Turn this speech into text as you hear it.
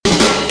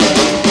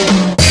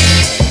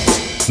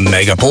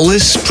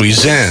Megapolis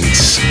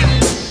presents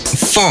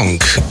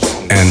Funk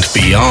and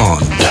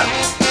Beyond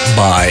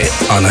by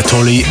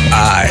Anatoly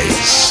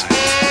Eyes.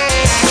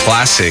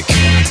 Classic,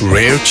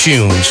 rare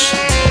tunes,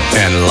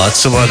 and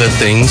lots of other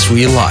things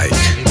we like.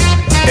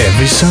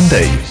 Every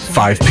Sunday,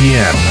 5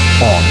 p.m.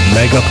 on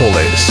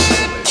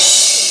Megapolis.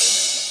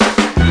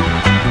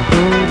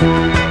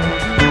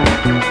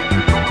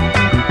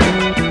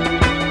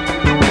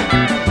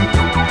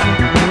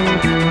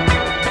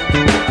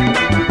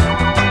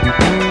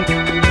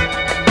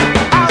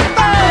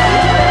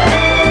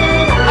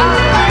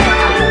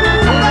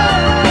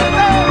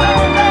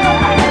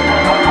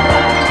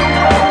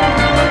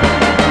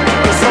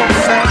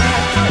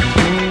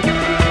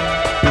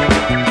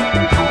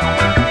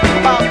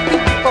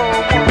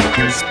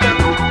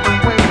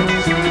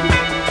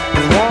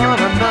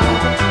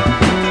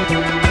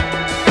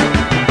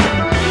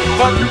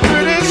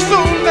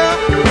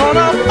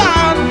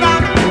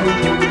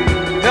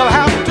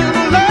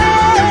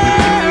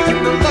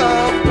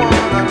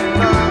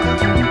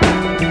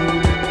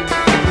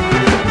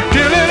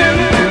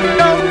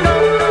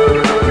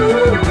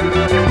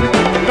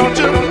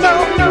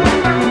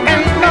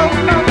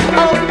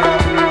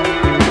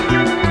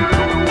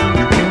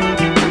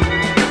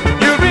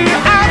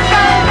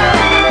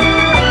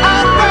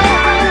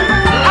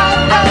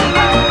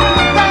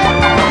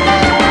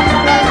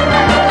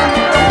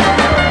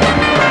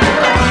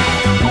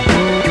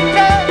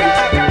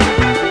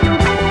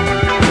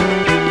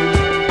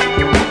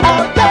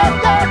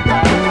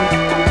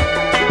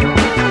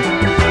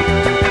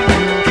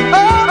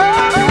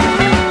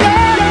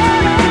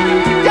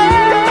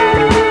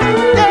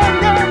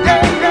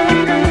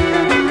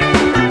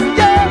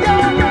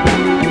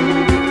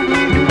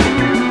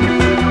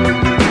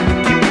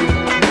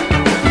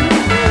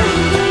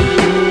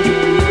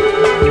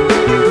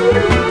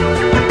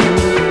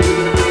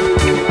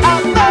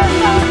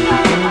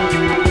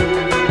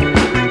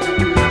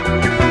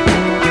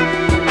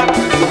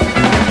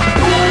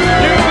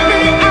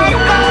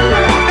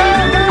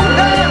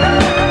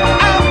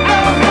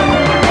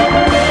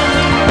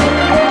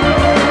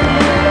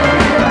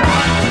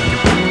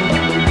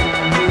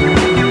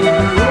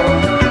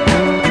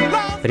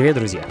 Привет,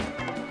 друзья!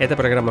 Это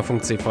программа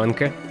 «Функции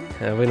фанка».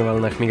 Вы на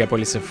волнах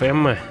Megapolis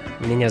FM.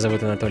 Меня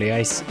зовут Анатолий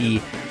Айс, и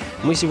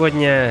мы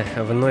сегодня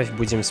вновь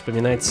будем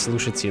вспоминать,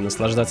 слушать и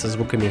наслаждаться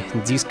звуками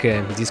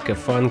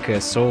диско-фанка,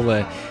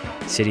 соло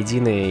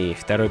середины и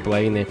второй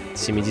половины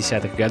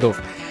 70-х годов.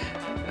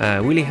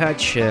 Уилли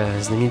Хатч,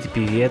 знаменитый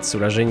певец,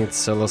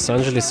 уроженец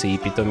Лос-Анджелеса и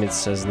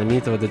питомец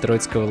знаменитого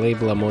детройтского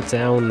лейбла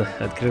Motown,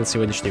 открыл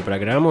сегодняшнюю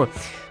программу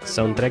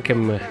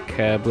саундтреком к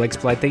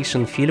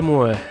Blaxploitation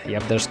фильму, я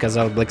бы даже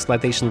сказал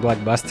Blaxploitation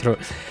блокбастеру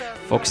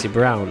Фокси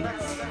Браун.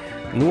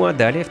 Ну а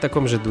далее в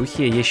таком же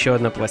духе еще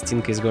одна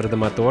пластинка из города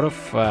моторов,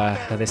 The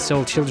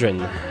Soul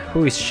Children,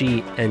 Who is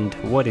she and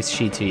what is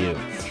she to you?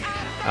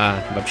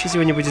 Вообще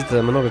сегодня будет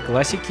много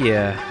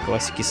классики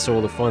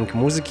соул и фанк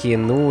музыки,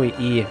 ну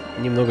и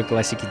немного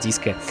классики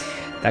диска.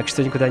 Так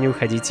что никуда не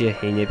уходите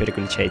и не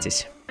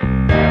переключайтесь.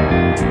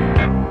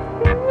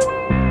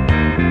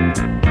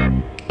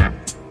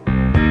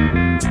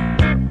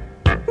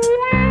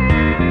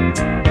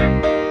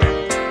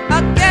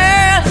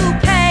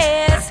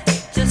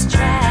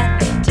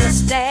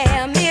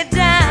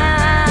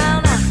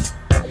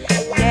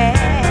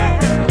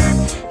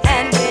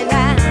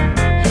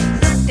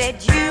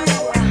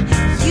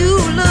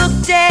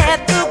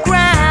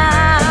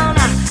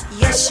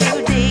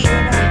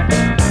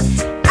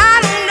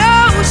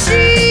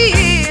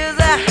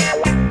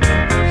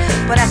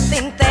 But I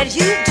think that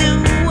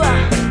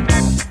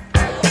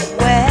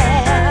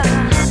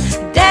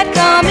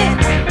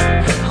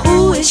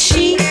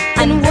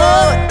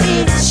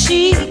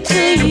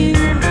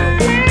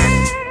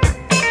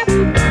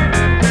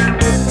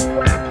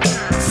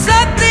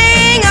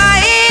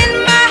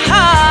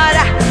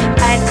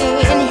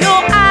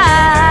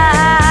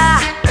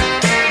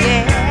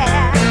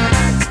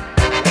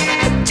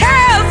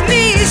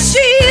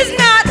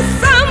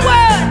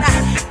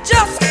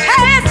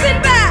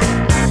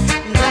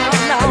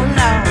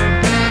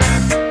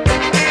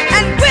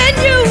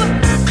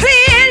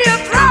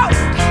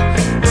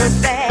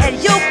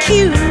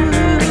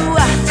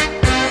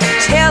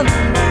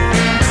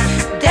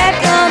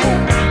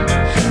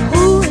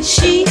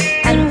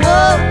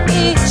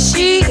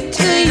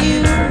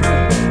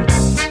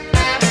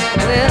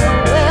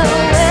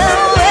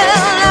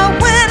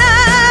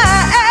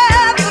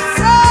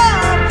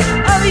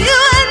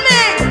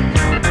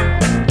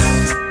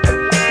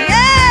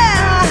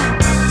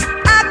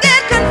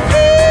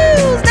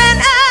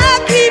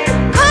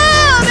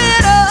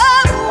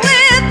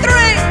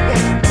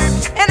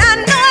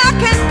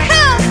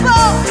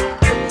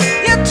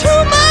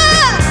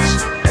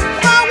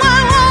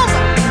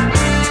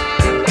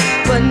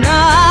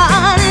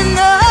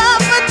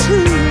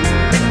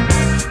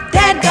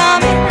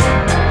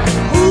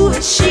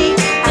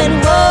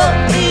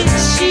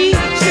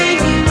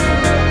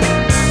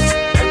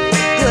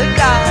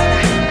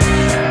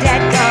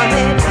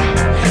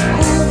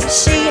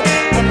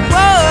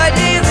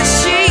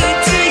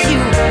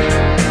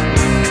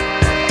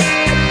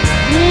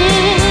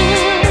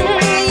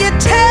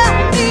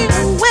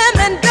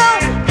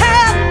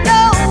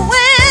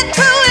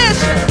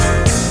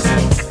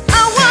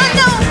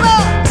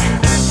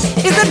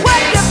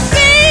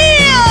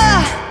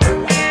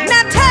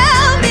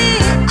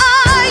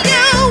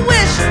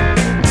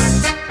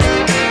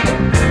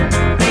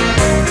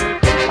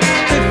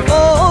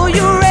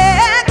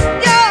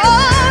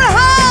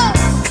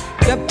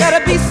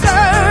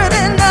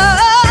certain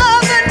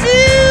of the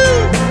new.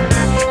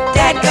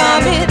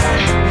 Dadgummit,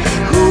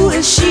 who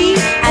is she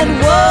and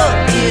what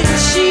is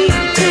she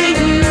to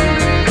you?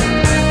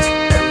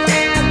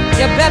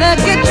 You better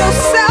get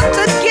yourself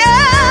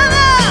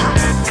together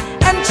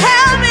and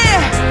tell me,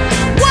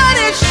 what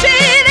is she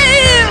to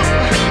you?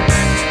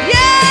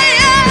 Yeah,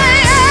 yeah,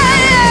 yeah,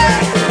 yeah.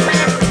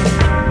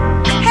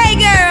 Hey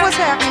girl, what's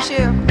happening,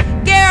 Cheryl?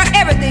 Girl,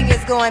 everything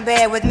is going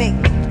bad with me.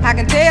 I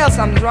can tell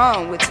something's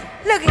wrong with you.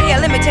 Look here,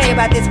 let me tell you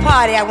about this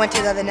party I went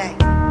to the other night.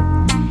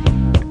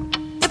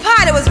 The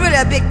party was really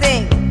a big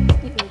thing.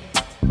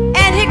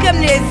 And here come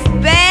this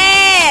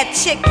bad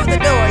chick through the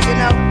door, you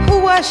know. Who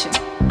was she?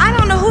 I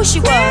don't know who she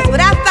was, but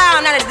I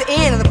found out at the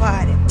end of the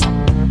party.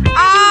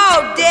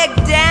 All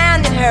decked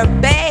down in her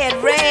bad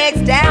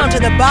rags down to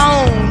the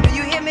bone. Do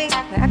you hear me?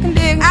 I can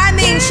dig. I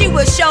mean, she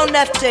was shown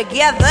enough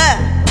together.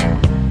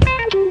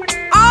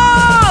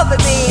 All the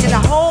men in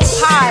the whole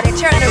party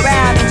turned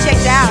around and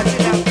checked out, you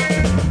know.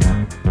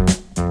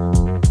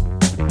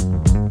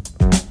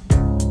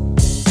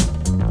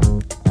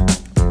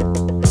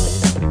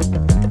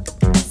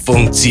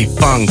 Funky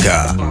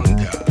Funka.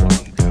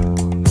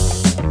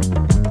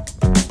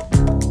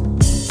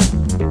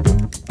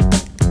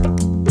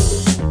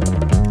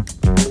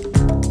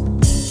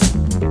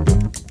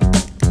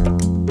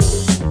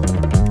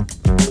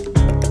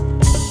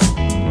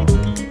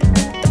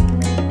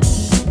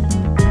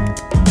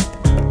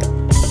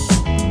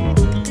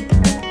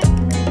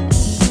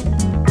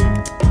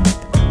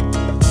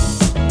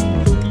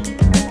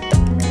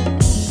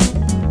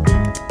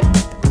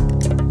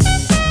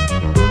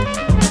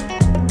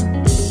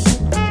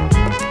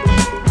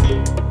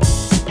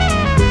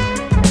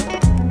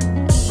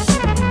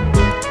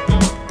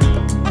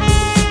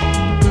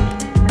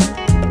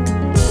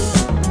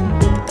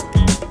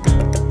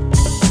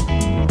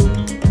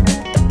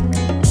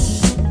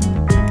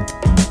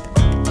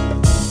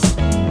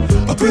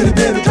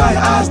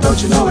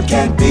 Don't you know it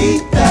can't be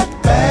that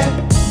bad?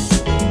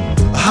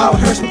 How it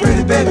hurts me,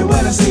 pretty baby,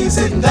 when I see you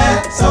sitting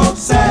there so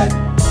sad.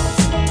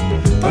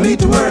 No need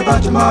to worry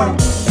about tomorrow,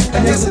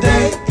 and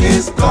yesterday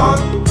is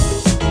gone.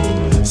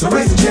 So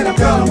raise the chin up,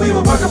 girl, and we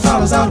will work our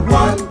problems out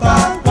one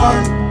by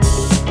one.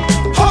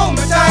 Hold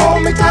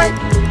me tight,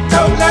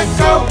 don't let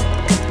go.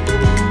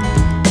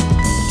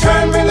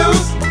 Turn me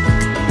loose,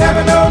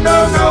 never no,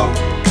 no, no.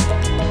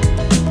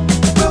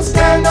 We'll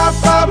stand our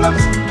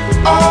problems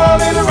all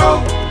in a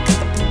row.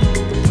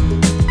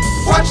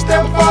 Watch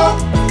them fall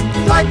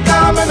like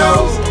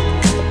dominoes,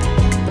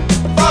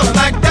 falling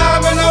like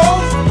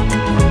dominoes.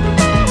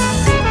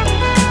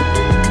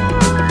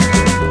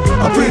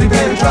 Oh, pretty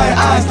baby, dry your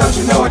eyes, don't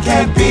you know it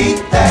can't be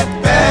that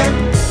bad?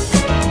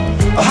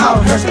 Oh, how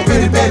it hurts me,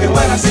 pretty baby,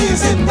 when I see you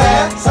sitting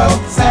there so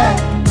sad.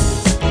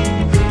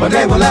 One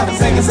day we'll laugh and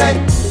sing and say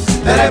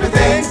that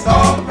everything's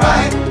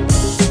alright.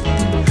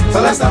 So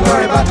let's not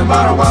worry about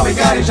tomorrow while we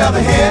got each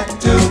other here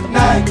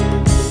tonight.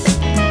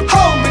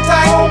 Hold me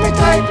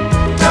tight,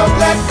 don't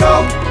let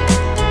go.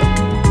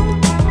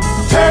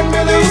 Turn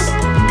me loose,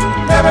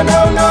 never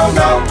no, no,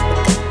 no.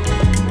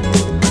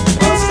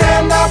 We'll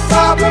stand our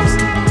problems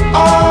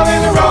all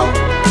in a row.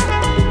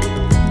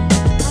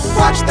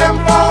 Watch them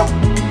fall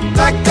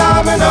like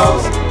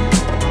dominoes,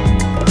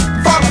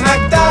 falling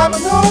like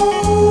dominoes.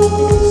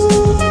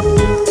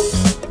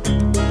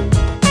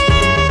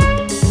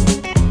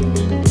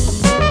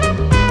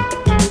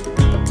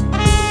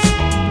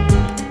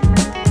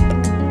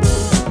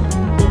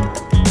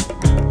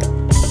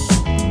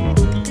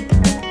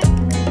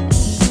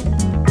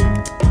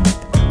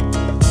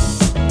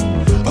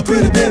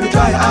 Pretty baby,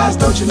 dry your eyes,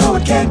 don't you know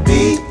it can't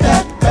be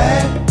that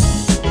bad?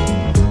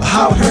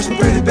 How it hurts me,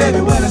 pretty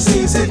baby, when I see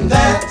you sitting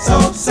there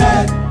so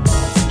sad.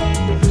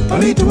 No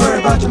need to worry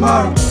about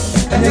tomorrow,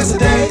 and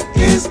yesterday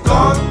is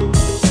gone.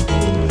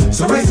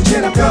 So raise the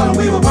chin up, girl, and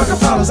we will work our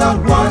problems out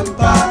one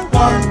by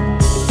one.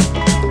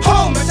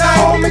 Hold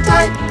me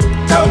tight,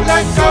 don't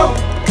let go.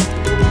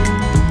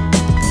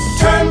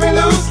 Turn me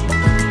loose,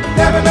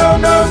 never no,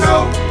 no,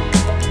 no.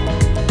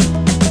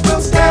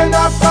 We'll stand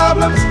our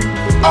problems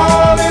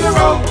all in a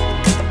row.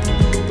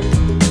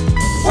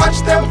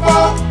 Watch them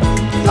fall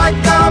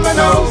like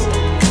dominoes,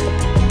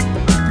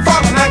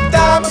 falling like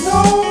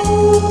dominoes.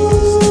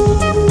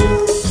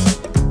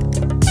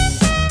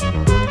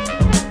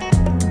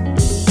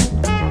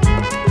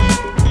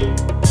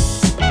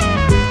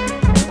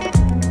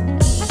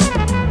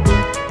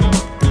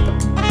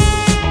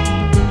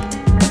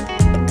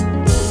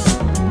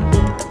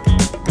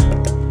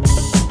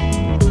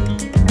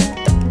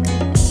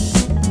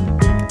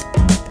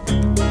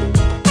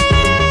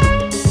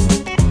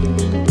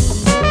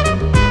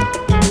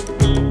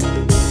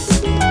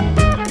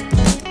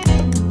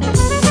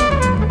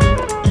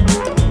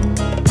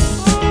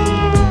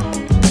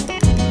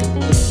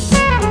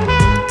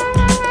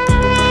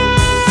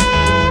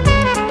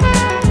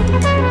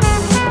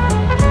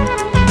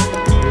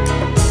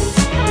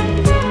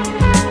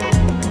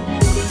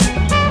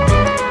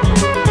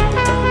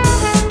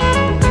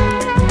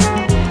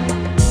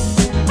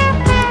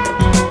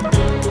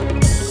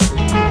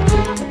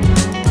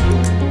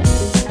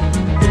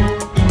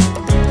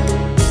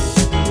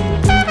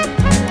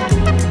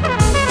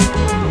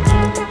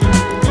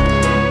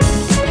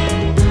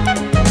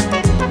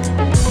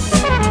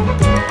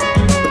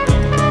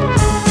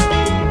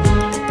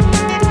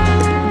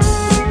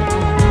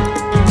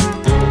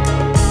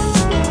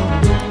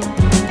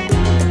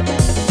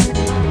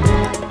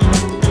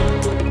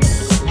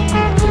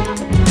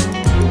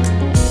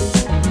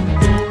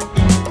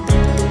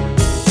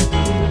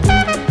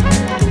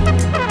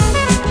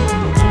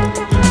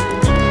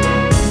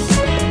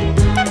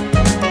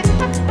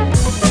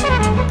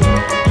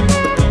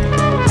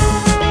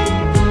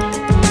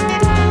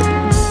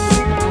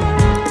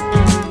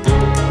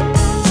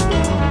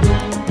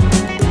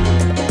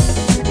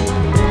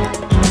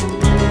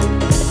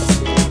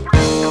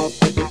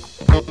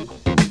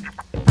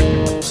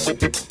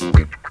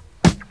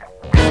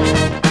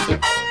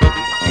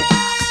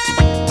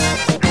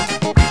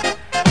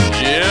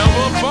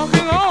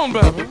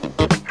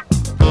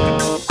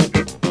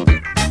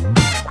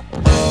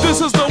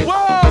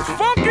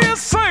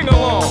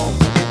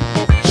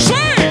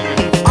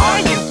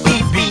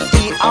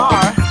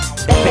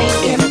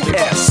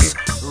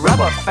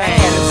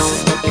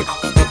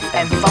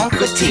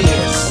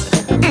 funketeers.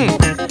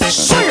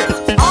 Sing it.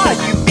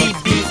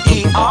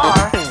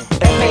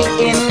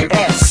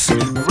 RUBBERFANS,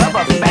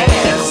 rubber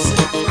bands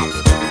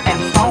and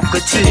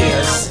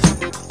funketeers.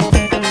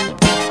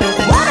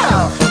 What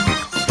of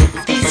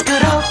these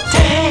good old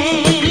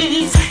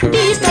days?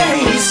 These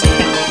days.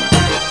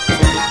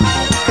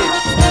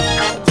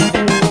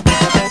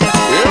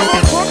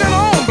 Fucking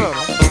on,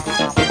 brother.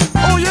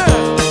 Oh yeah,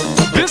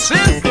 this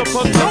is the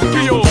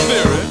Pinocchio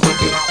theory.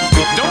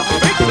 Don't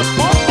fake the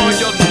funk or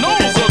your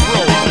nose will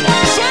grow.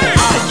 Sing!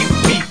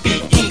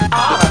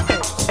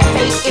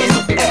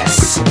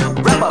 RUBBERFANS,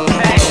 rubber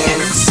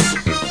bands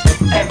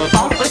and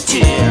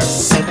funketeers.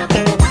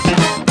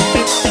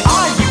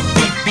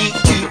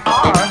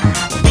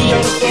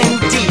 RUBBERBAND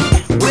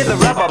with a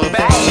rubber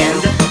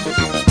band,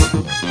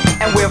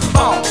 and we're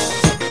funk.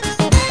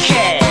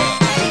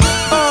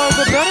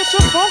 The better to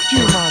funk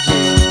you, my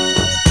dear.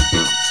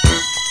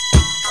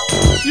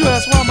 You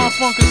ask why my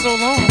funk is so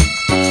long.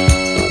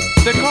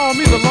 They call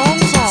me the long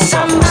song.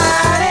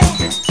 Somebody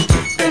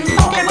been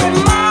funkin' with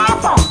my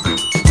funk.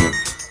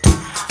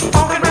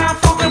 Funkin' round,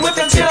 funkin' with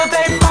until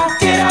they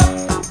funk it up.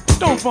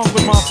 Don't funk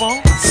with my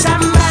funk.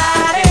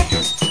 Somebody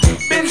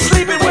been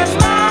sleeping with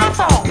my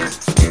funk.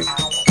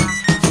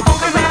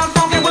 Funkin' round,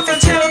 funkin' with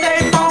until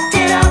they funk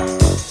it up.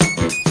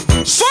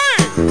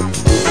 Sing!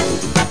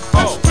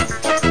 Oh.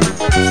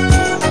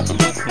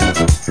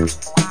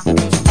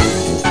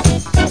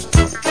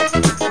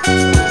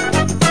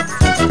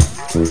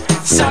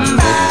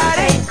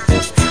 Somebody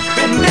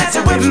been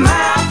dancing with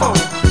my funk.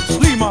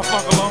 Leave my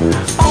funk alone.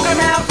 Funkin'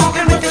 round,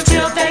 funkin' with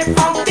until they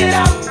funk it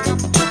up.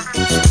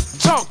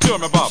 Talk to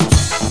me, Baba.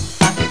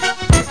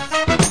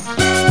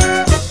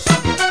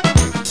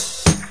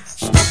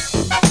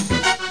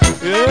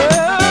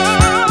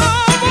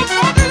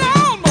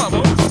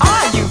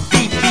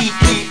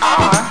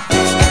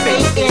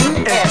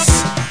 RUBBERFANS,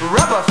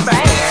 rubber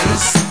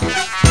fans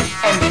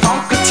and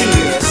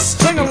funketeers.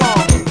 Sing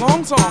along,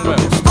 long song, well.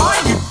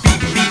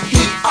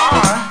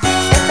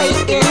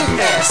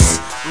 RUBBERFANS,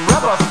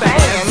 rubber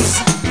fans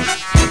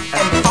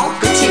and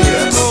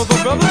funketeers. Oh, the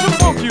better to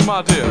funk you, my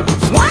dear.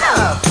 One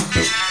of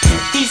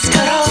these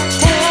good old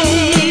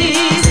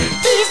days,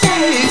 these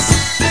days.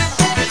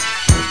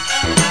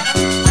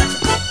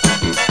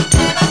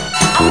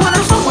 I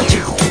wanna fuck with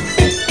you.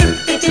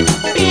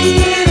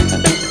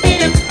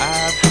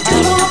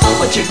 Just wanna fuck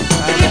with you.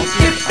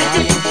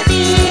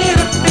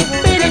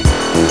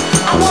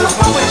 I wanna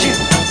fuck with you.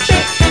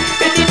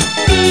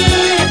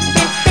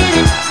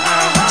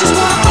 Just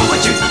wanna fuck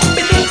with you.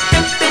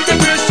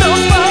 We're so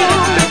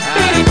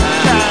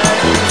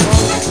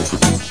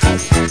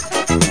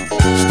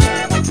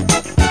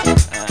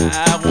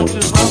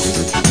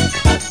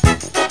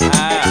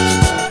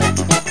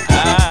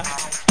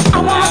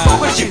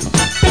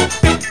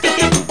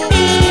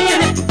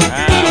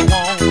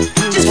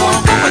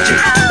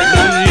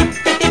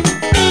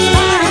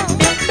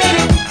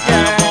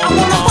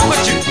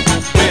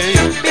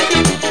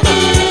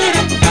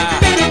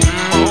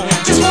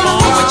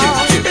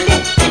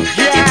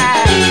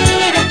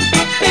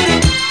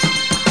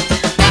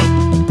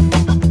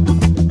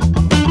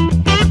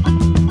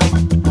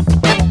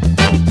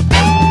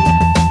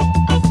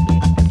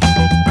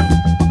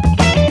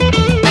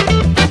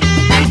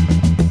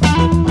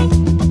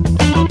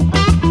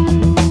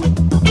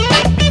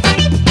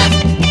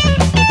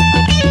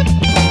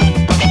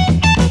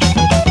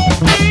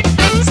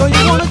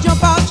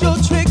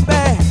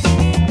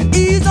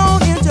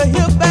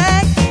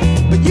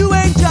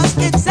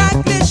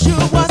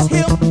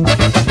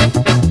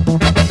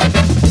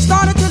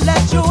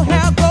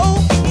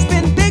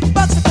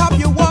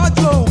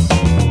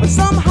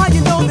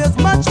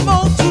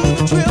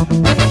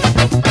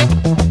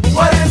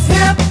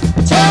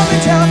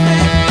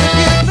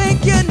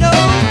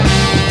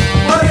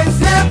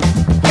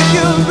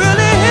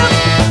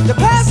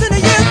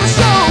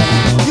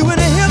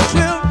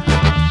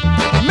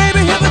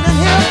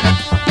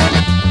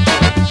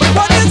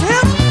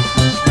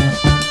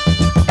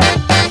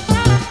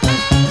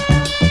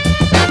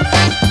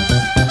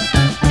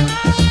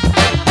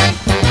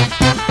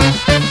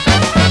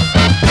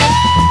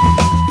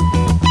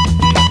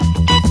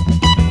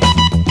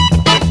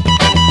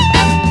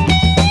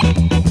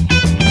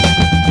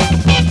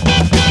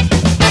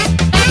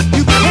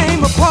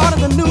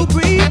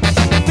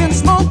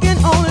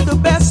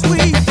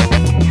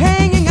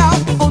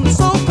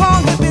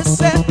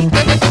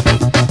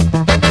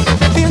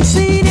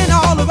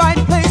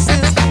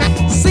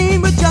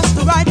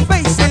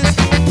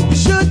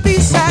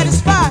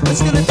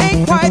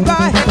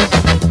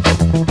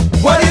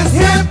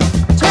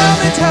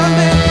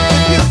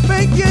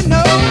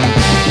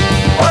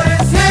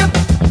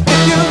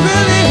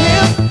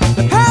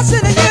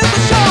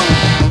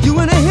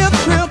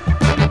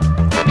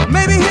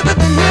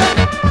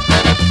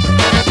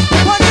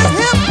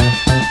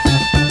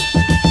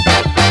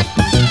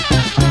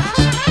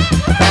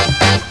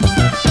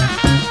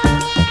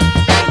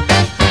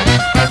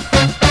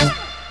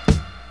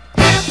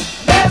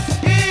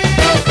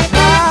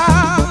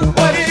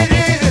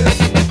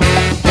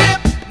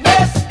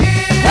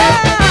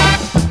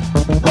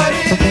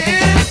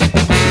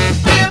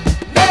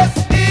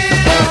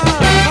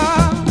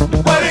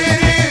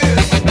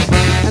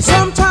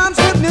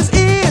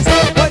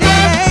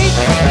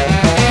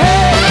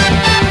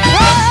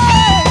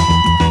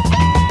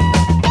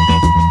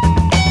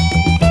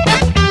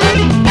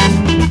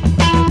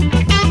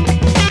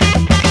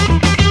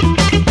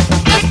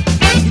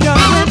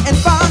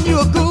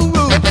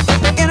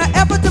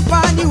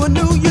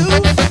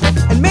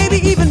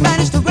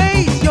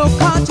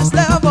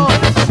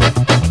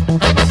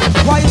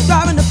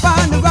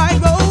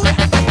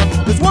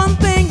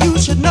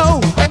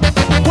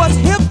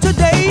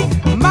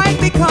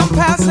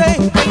say,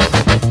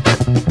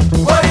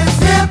 what is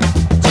hip?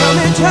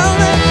 Tell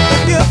me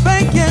if you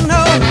think you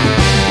know.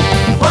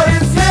 What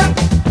is hip?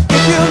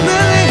 If you're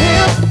really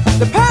hip,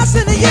 the past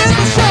and the years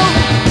will show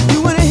you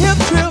in a hip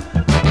trip,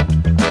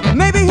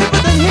 maybe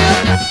hipper than hip.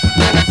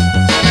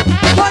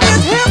 What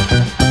is hip?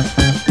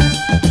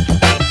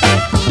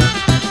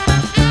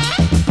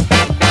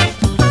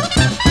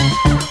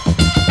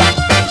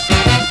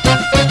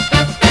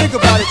 Think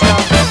about it, y'all.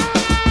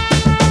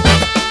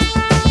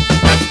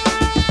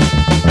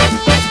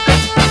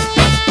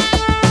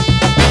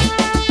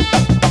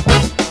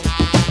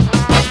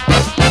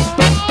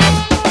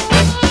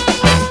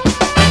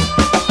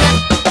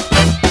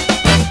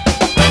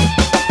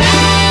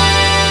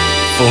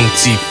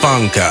 Funky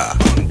Funka.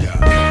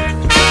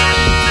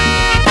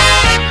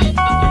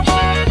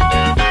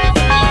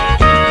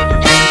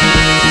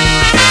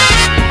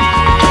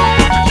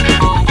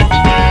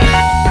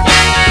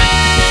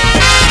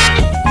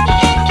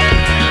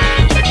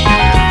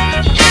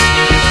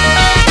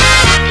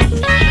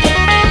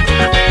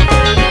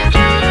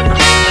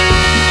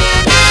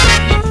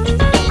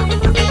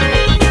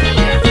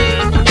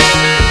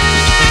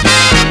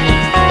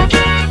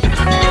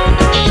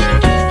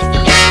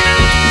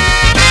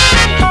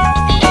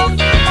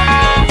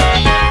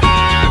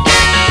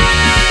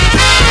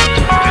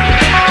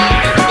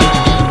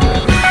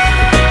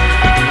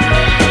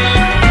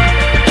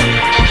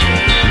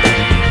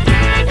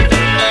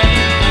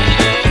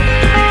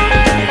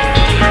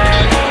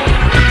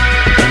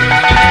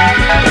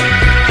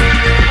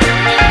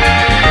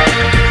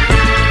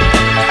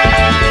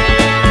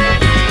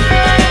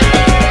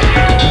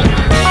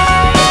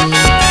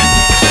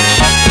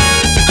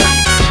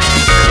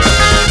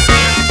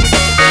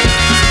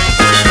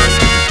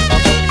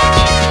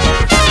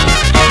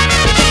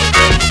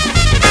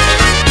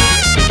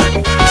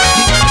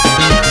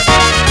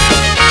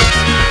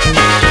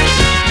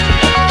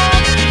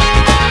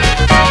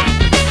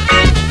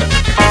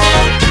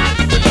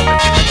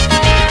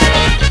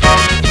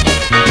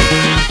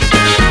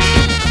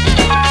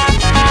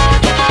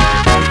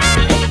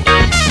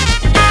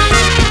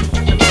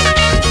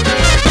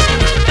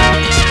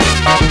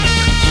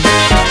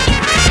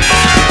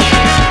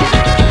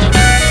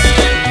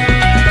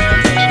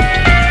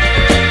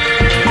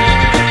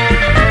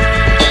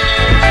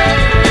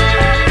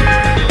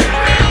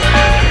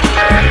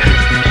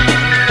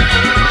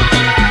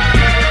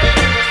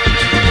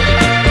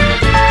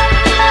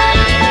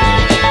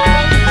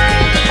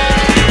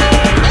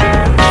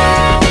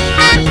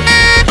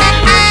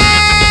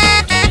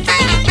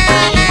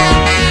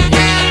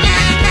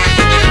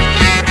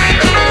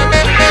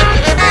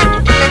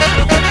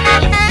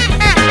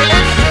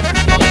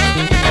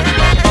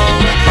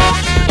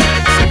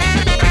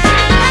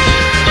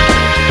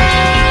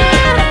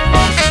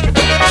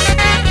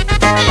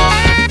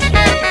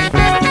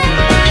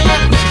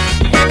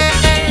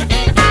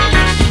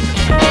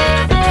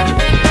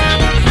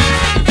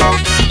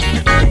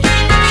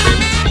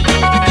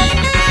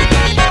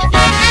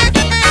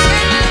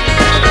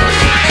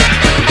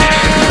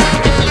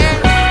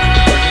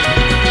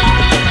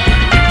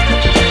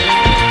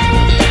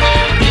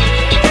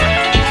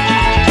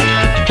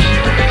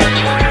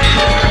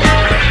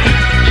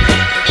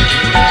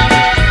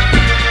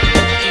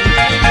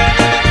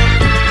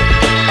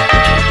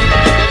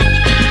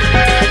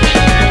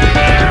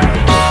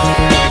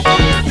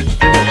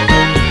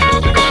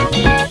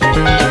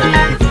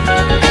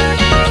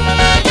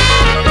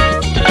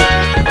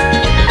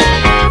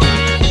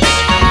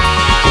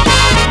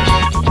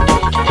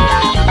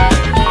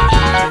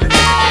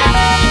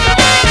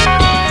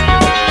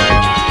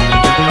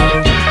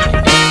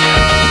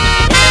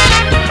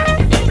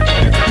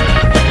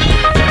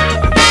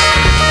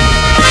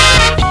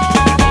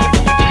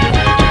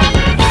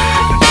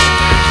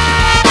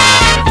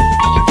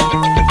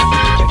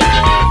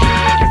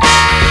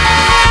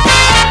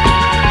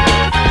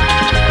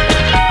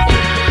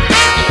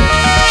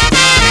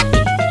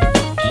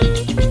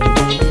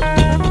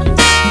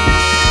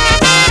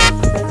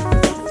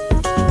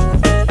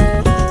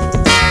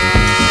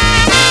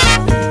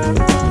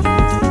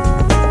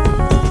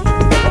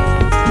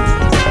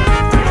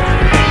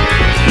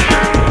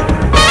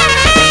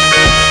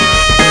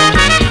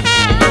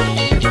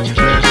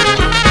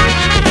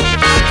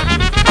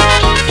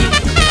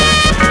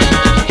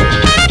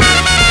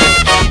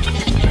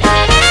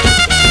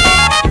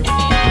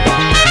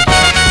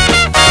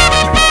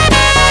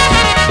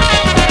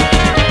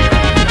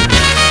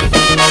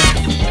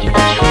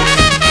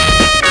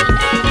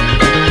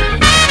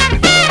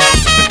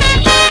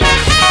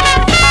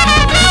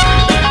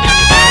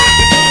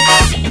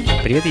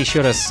 Привет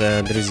еще раз,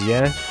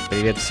 друзья.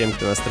 Привет всем,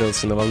 кто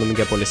настроился на волну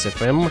Megapolis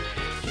FM.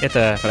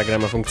 Это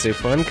программа функции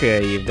фанка,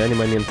 и в данный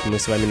момент мы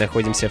с вами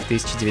находимся в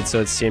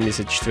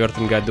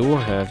 1974 году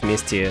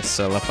вместе с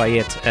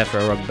Lafayette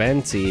Afro Rock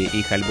Band и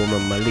их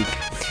альбомом «Malik».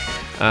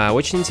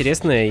 Очень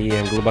интересная и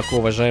глубоко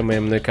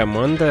уважаемая мной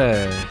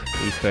команда.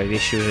 Их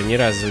вещи уже не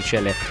раз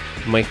звучали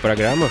в моих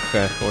программах.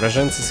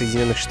 Уроженцы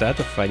Соединенных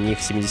Штатов, они в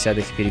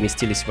 70-х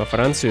переместились во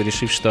Францию,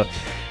 решив, что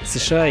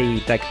США и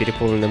так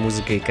переполнена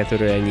музыкой,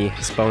 которую они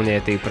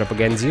исполняют и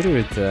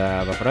пропагандируют,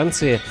 а во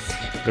Франции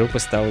группа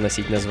стала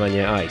носить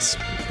название Ice.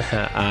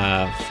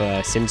 А в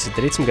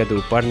 73-м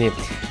году парни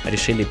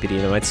решили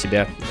переименовать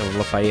себя в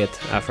Lafayette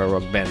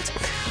Afro-Rock Band.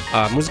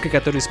 А музыка,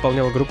 которую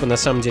исполняла группа, на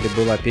самом деле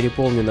была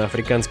переполнена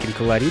африканским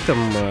колоритом,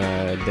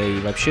 да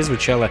и вообще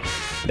звучала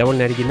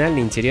довольно оригинально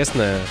и интересно.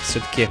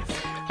 Все-таки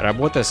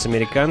работа с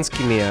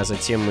американскими, а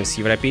затем и с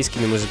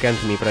европейскими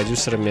музыкантами и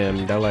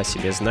продюсерами дала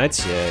себе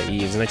знать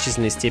и в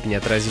значительной степени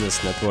отразилась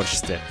на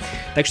творчестве.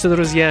 Так что,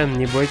 друзья,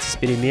 не бойтесь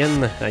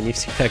перемен, они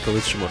всегда к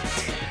лучшему.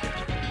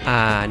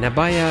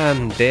 Набая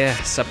де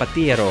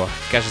Сапатеро,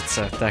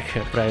 кажется, так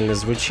правильно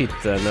звучит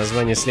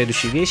название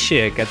следующей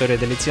вещи, которая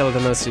долетела до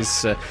нас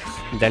из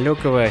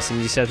далекого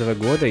 70-го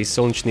года, из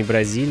солнечной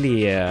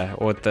Бразилии,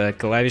 от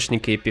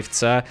клавишника и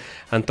певца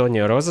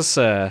Антонио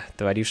Розеса,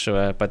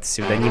 творившего под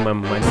псевдонимом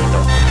Малито.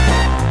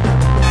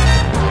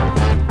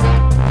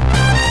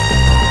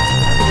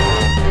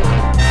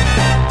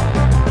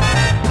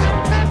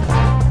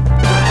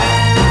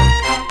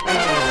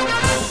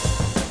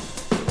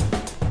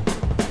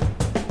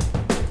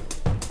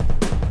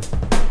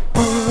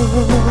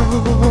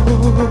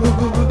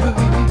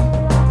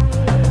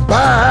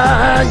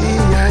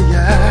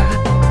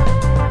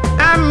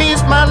 I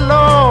miss my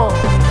Lord.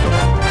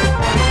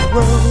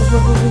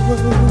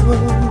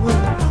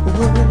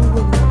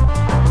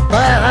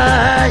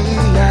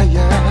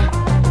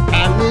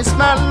 I miss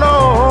my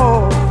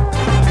Lord.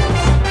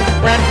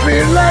 When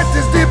twilight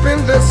is deep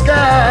in the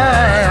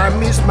sky, I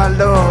miss my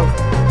Lord.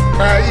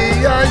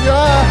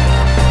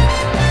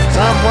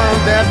 Someone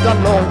that I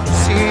long to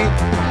see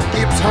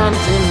keeps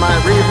haunting my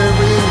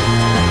reverie.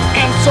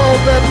 And so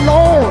that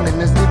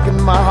loneliness deep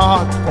in my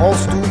heart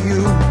calls to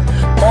you,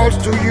 calls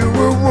to you.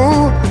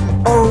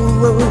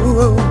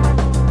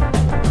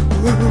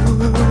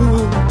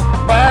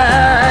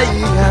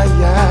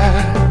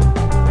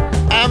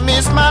 I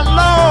miss my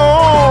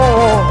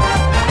Lord.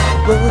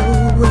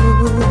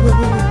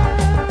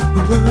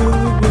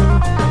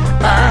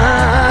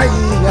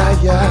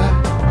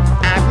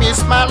 I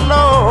miss my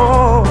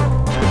Lord.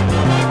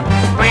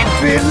 When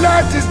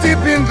twilight is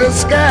deep in the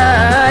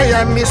sky,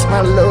 I miss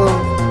my Lord.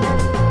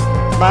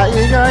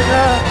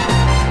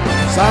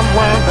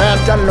 Someone that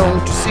I long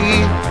to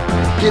see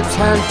keeps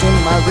haunting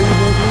my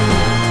reverie.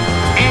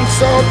 And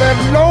so that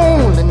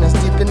loneliness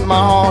deep in my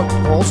heart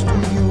calls to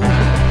you,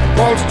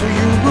 calls to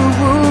you.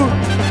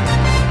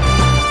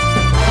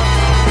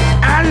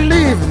 I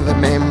live in the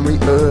memory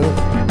of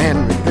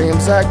memory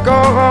dreams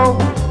ago,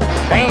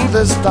 when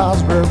the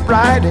stars were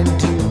bright and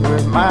you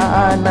were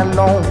mine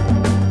alone.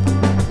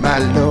 My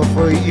love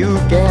for you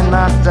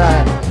cannot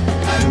die.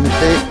 Do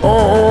they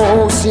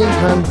all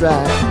sink and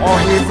dry, or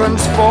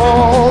heavens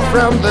fall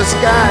from the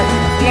sky?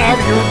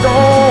 Love you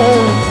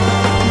don't.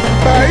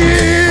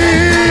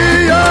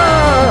 Bahia,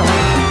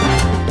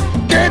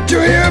 can't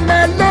you hear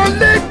my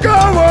lonely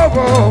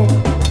call?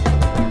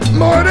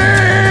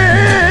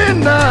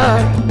 Morena,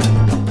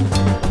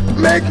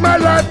 make my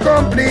life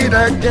complete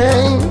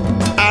again.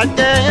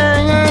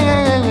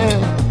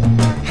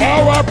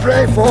 How I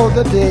pray for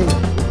the day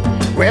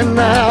when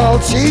I'll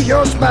see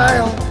your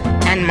smile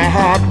and my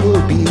heart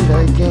will beat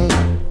again.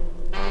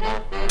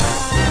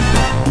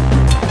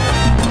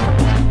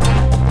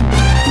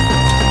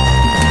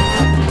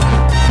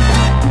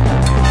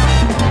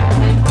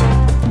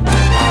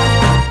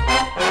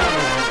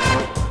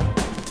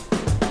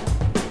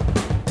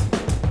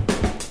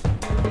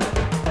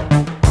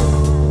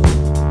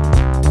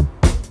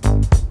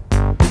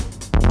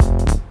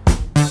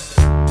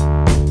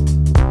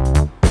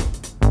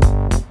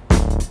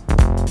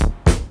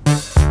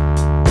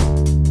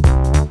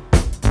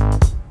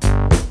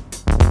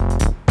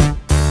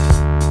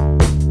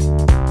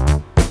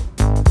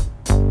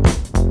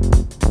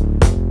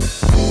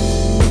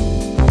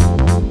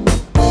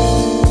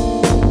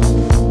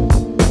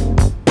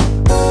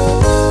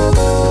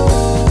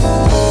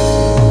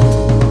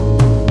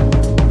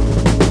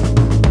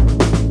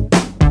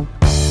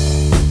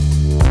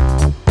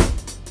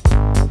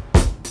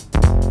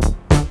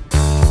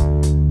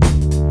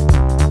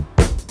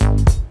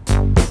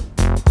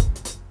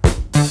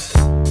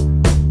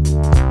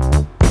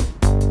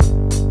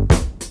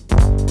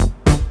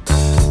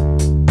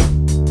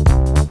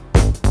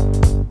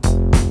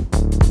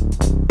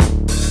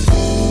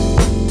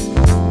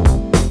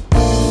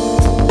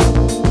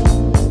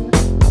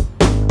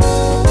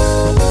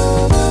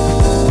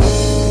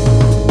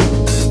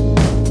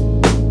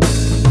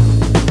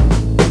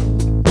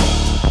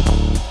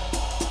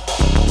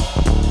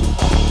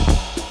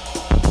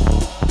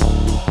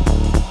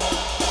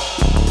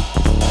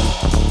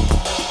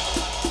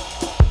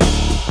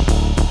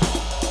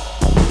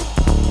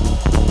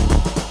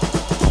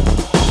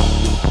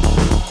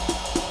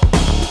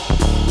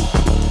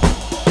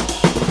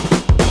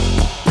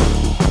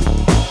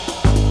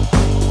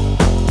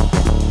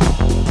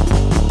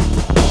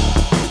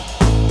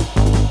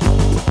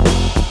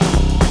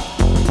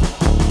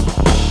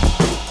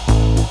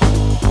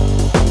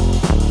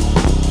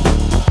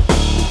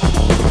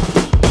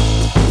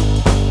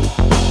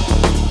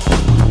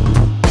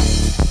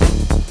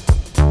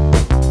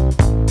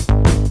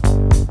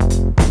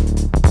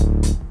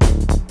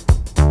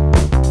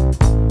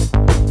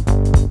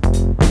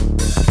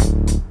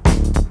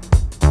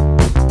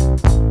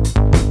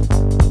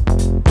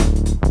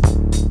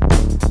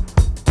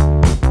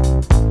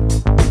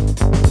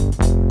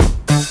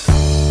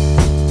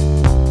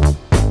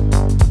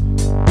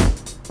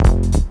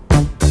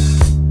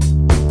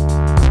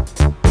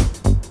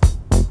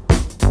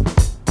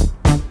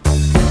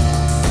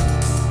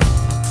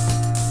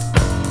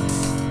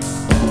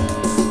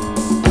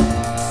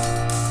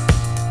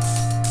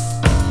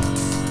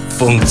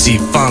 функций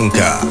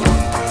фанка.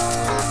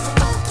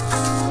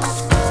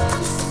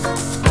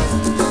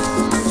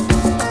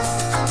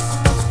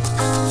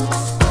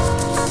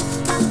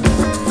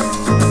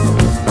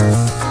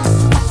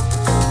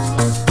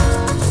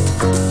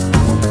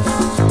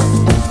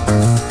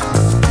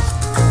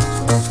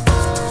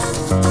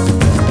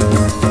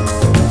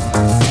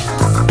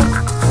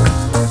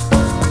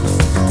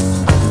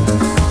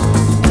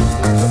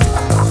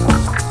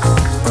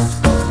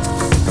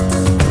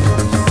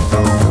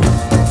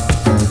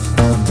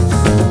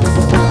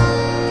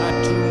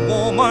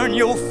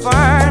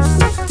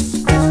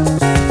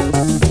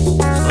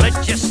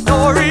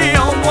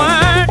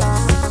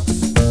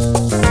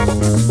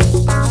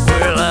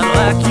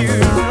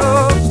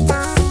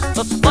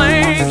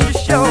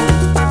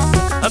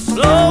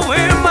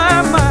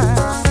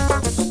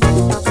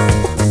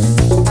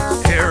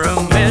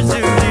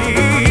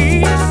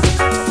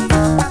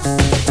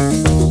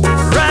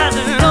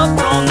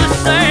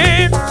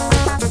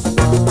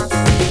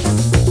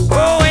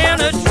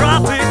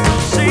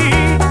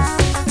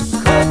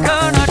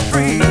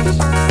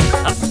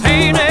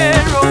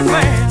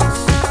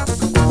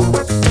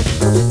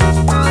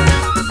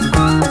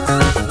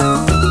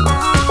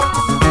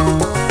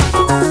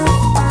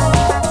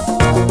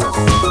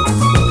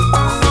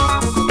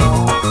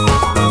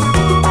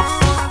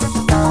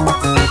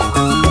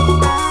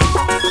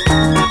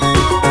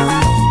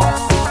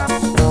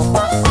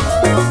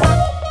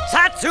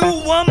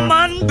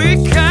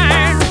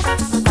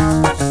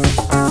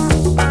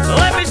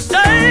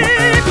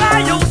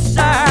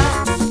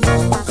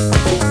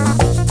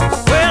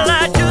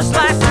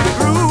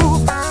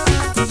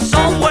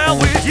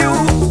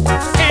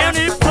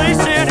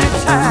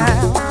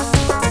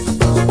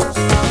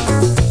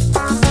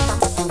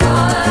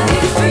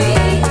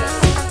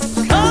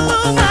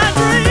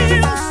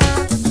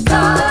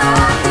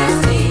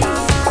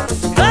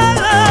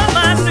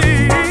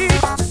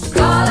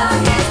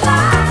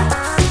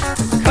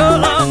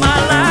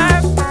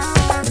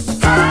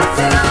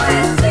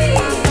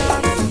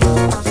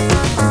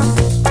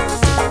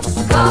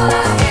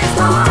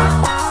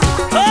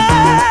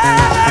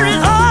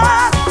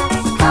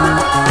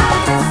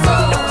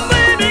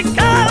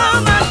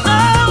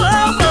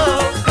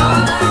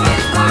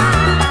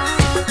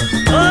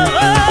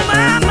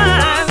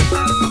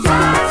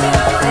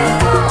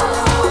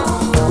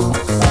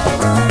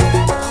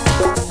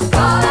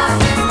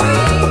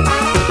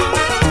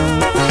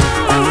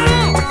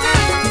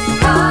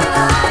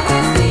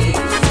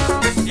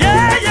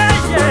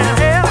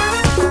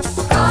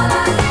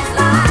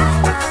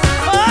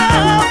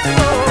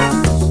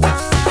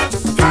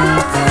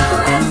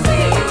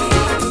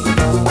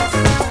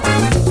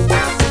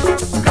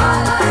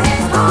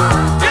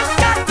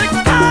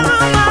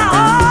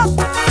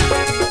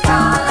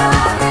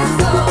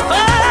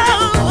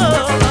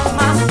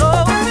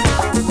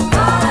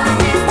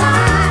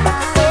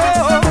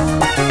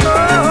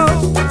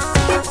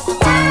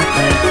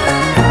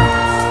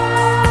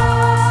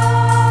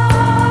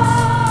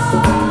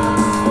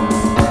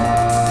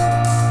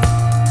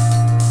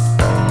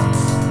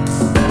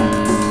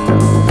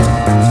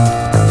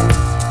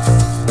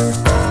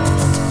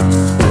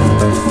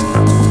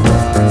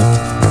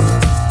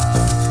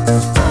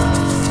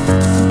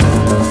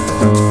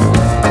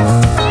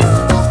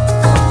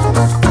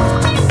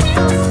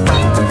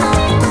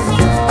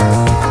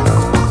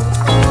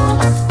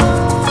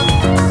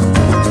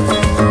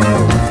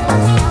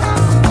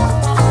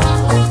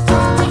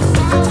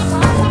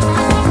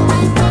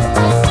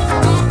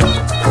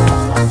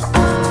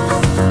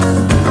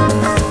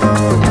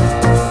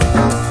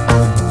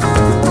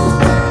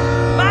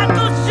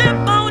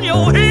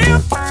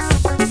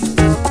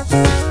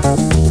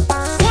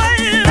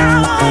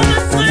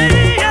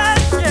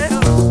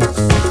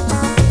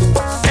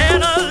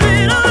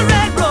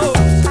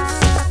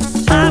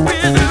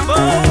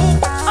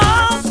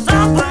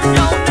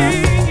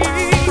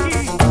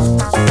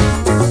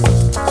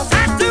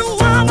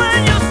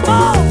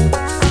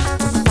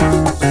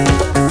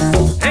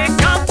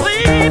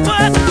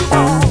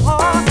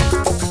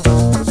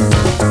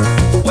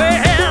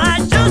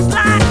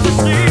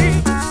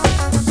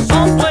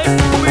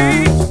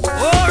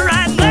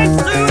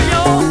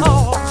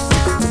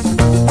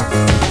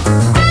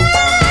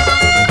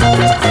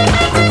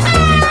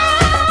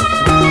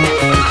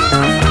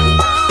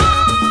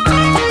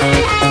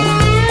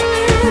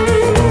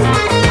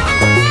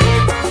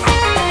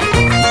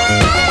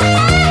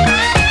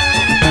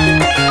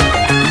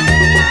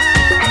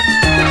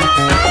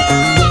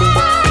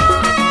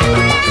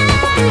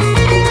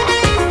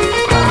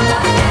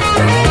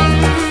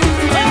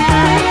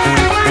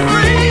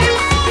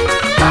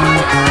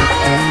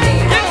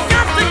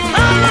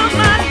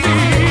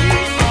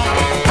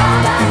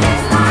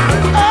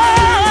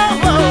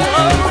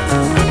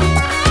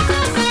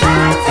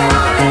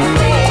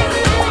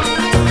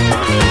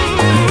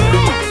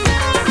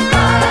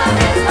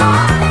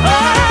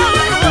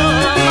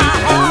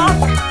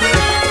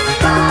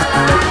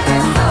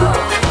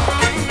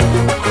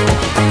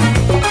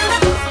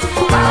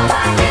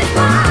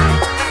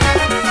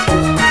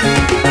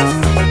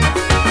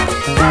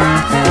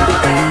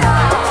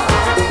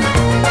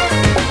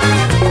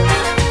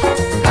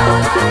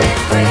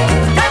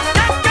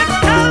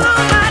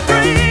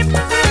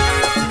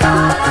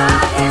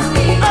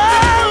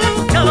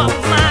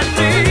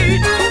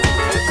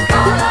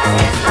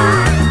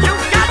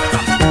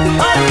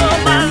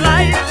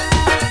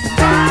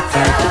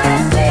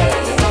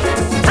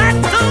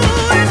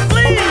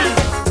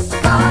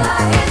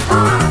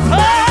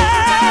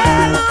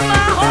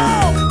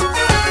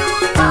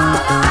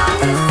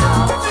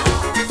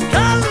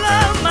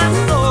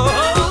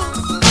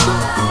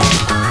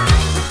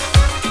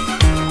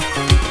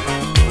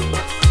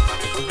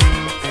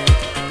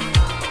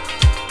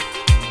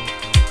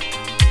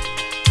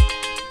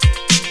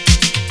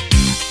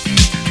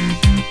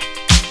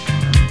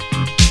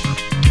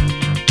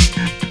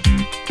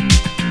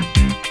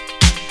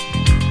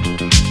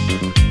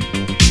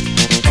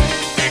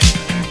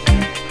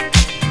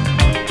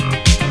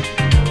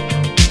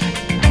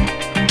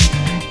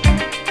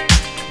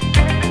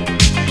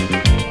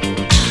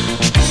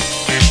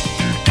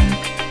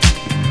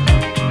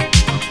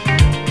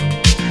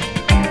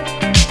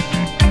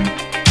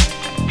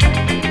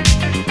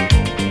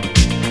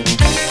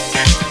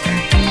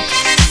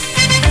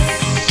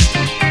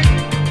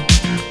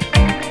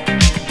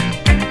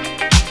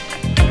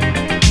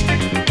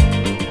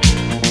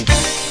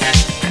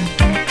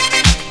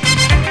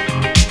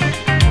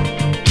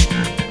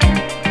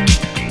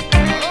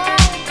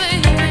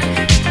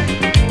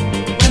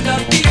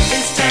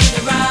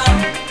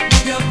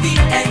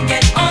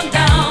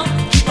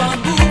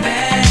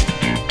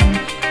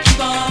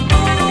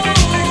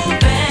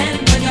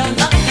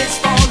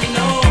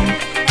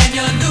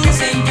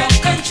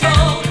 Music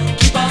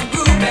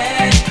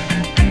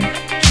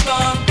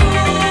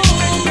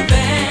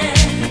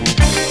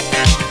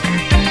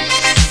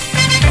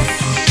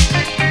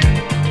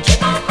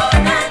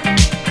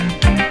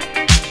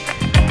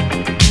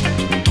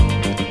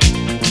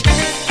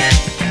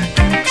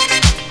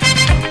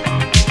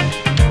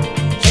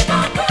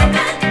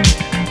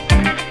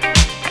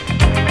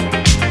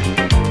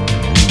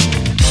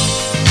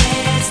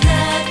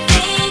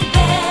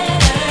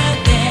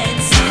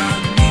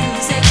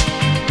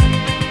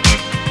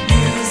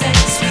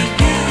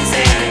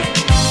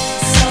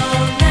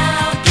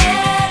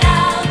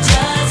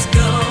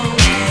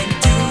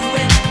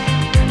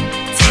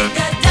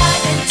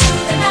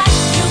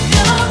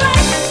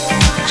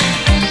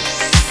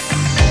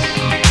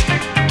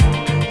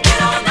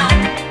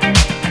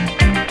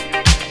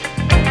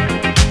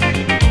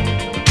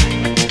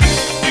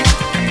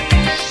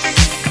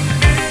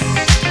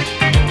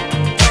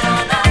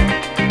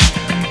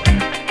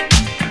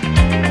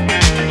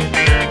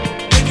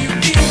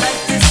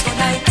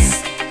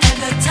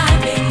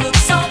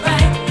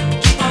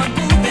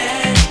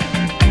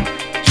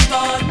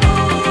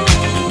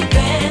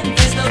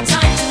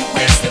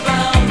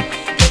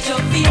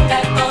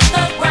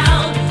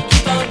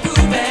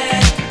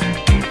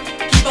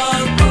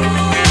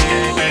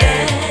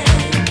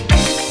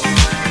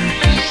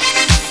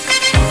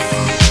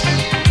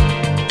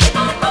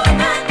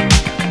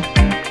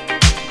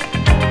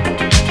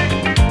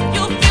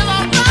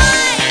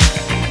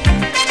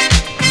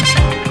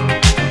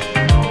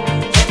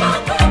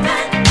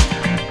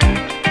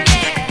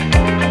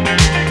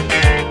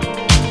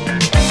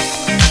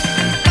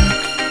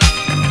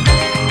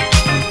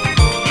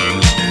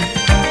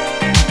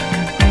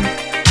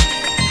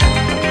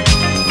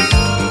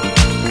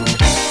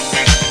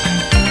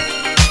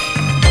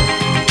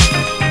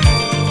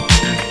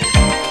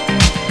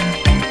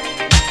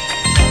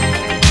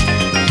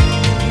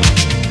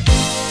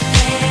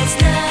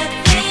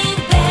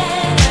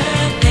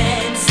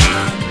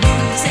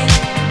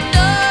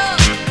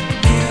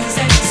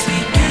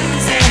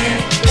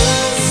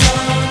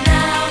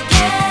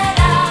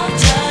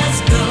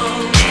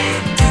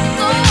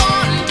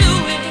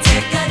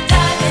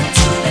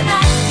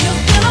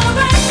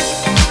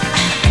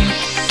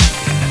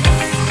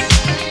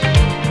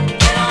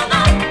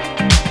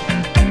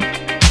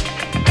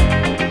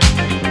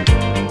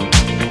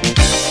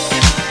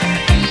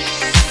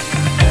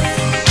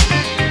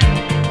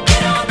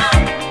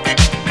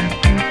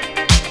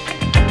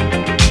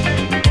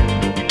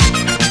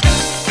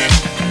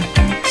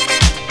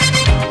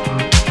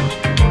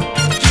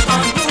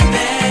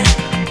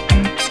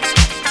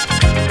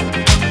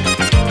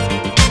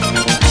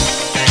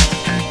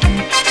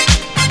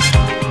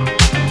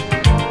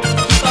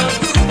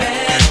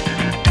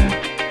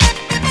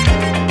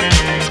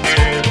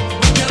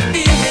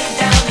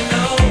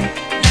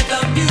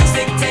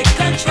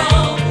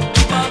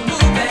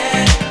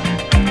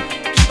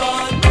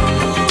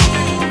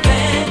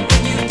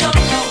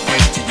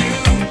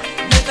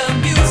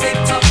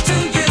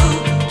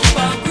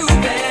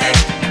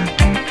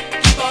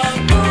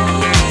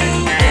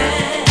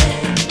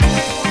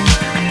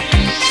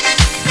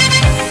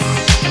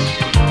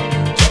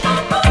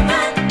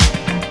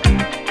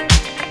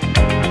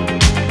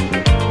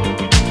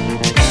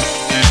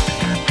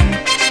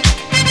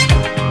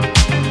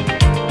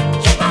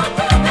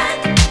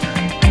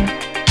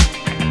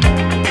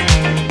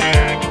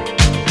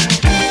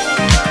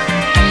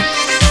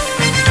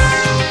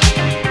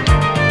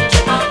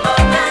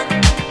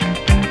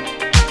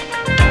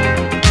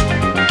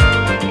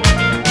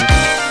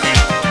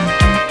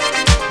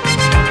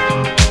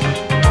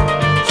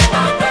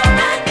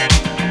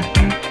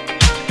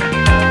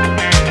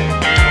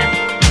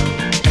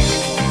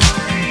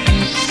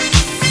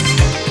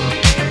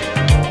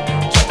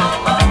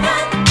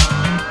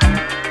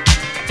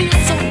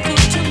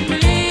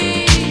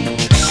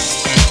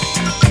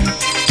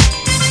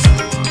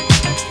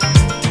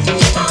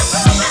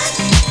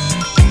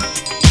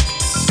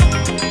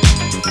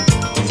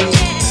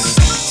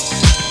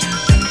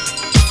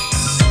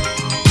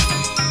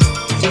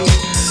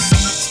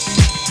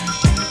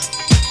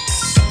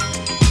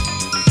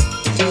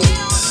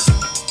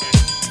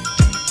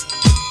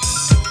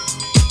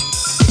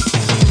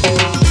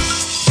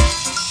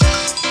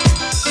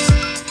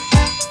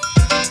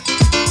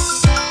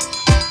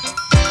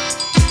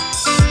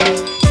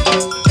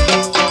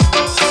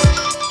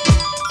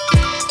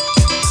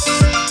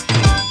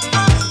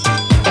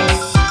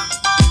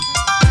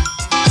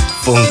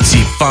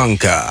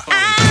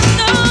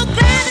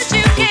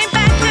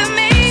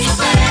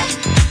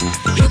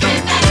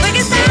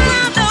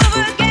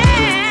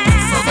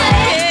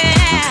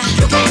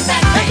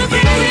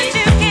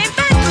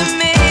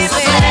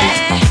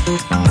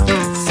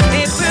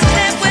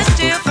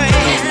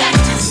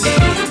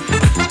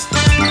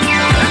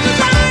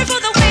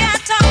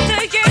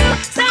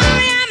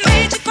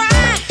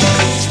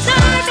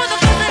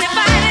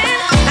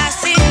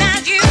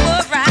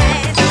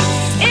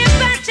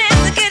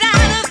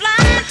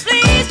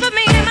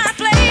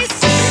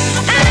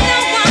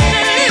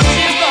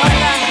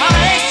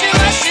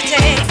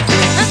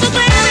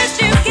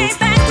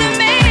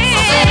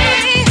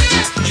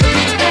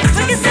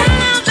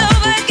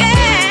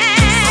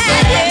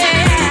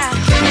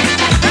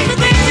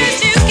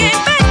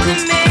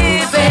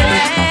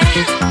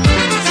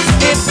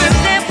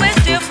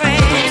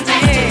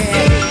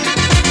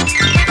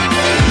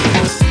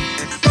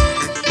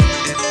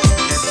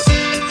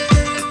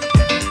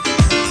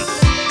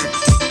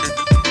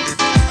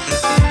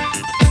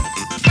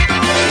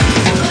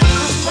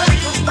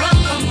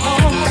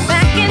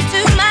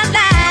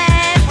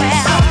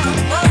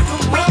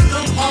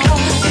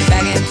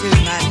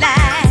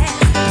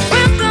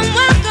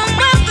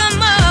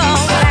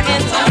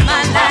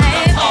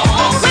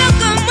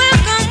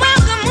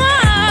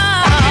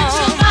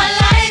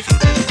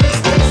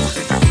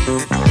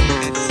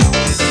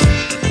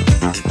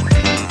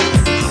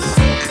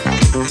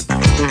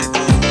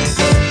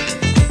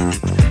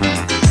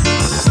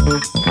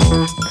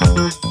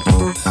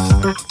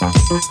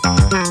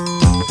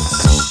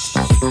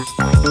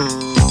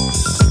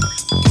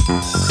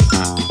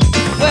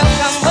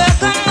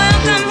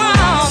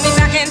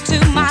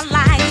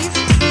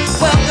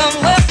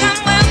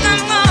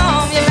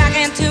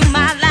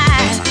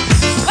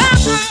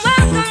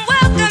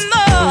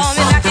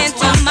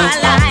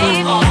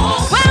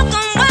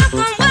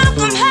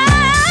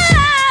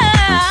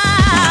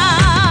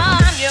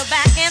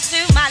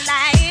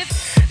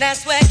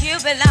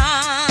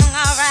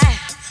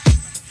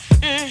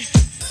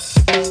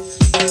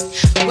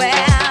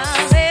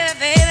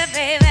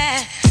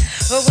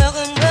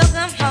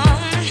welcome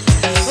home.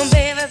 Oh,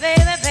 baby,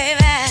 baby,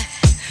 baby.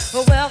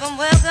 Oh, welcome,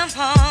 welcome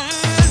home.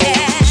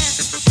 Yeah,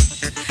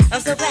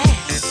 I'm so glad.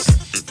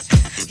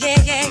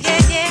 Yeah, yeah,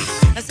 yeah, yeah.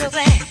 I'm so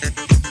glad.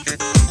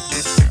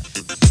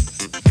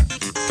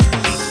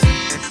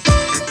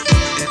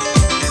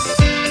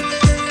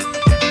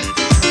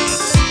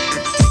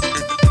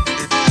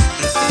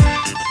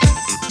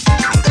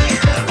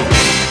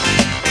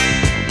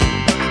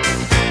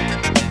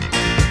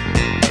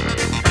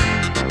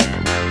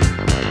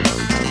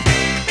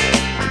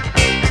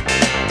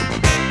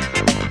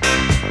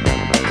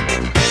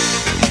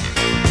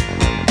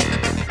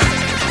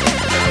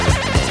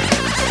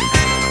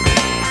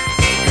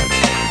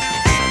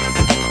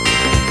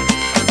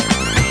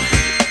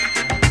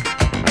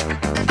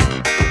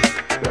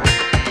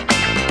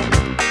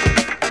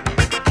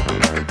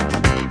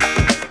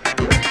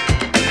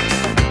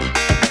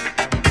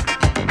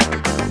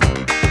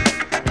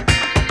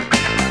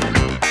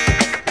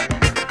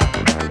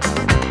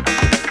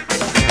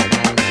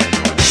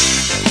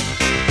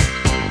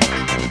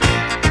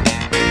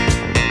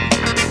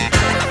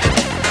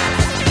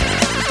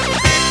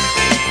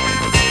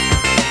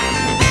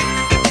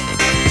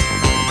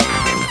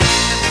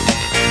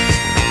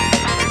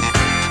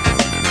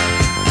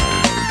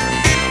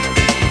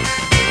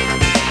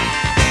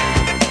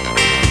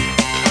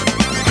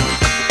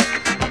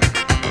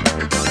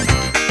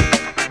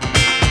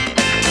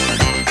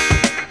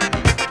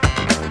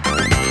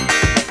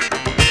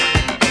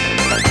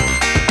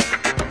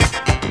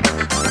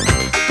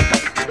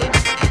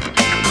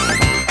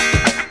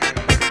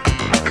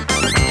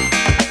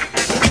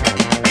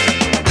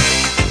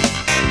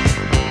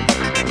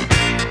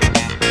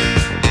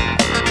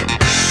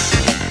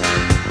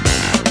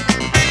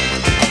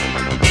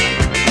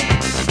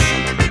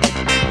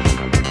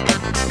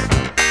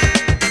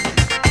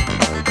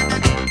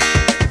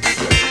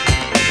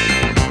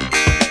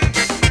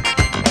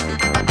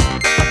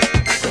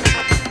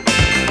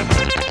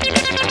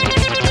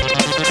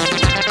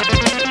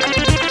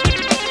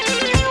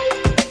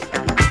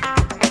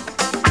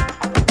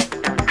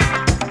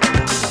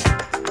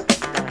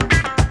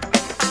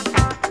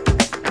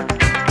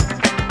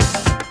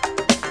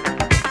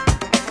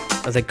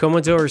 The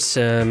Commodores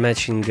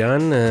Machine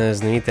Gun,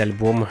 знаменитый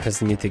альбом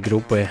знаменитой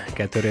группы,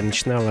 которая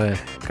начинала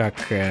как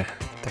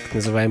так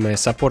называемая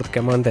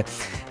саппорт-команда,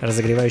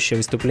 разогревающая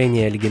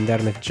выступления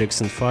легендарных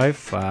Jackson 5,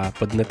 а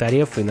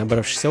поднаторев и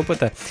набравшись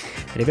опыта,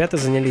 ребята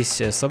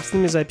занялись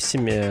собственными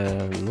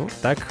записями. Ну,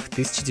 так, в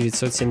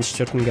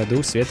 1974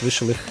 году в свет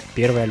вышел их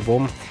первый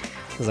альбом,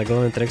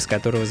 заглавный трек с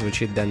которого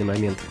звучит в данный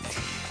момент.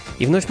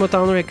 И вновь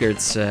Motown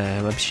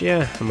Records.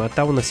 Вообще,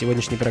 Motown в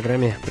сегодняшней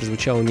программе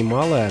прозвучало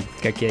немало,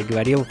 как я и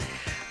говорил.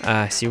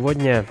 А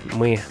сегодня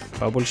мы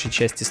по большей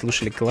части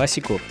слушали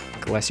классику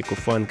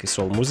фанк и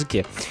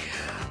сол-музыки.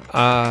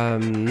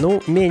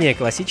 Менее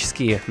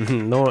классические,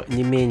 но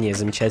не менее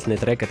замечательный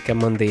трек от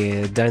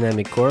команды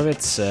Dynamic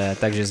Corvettes,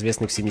 также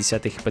известных в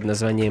 70-х под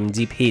названием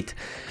Deep Heat,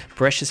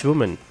 Precious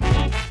Woman.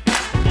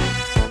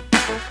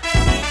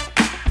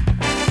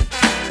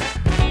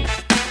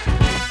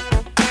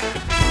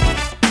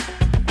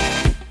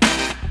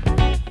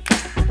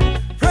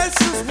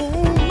 Precious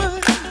woman,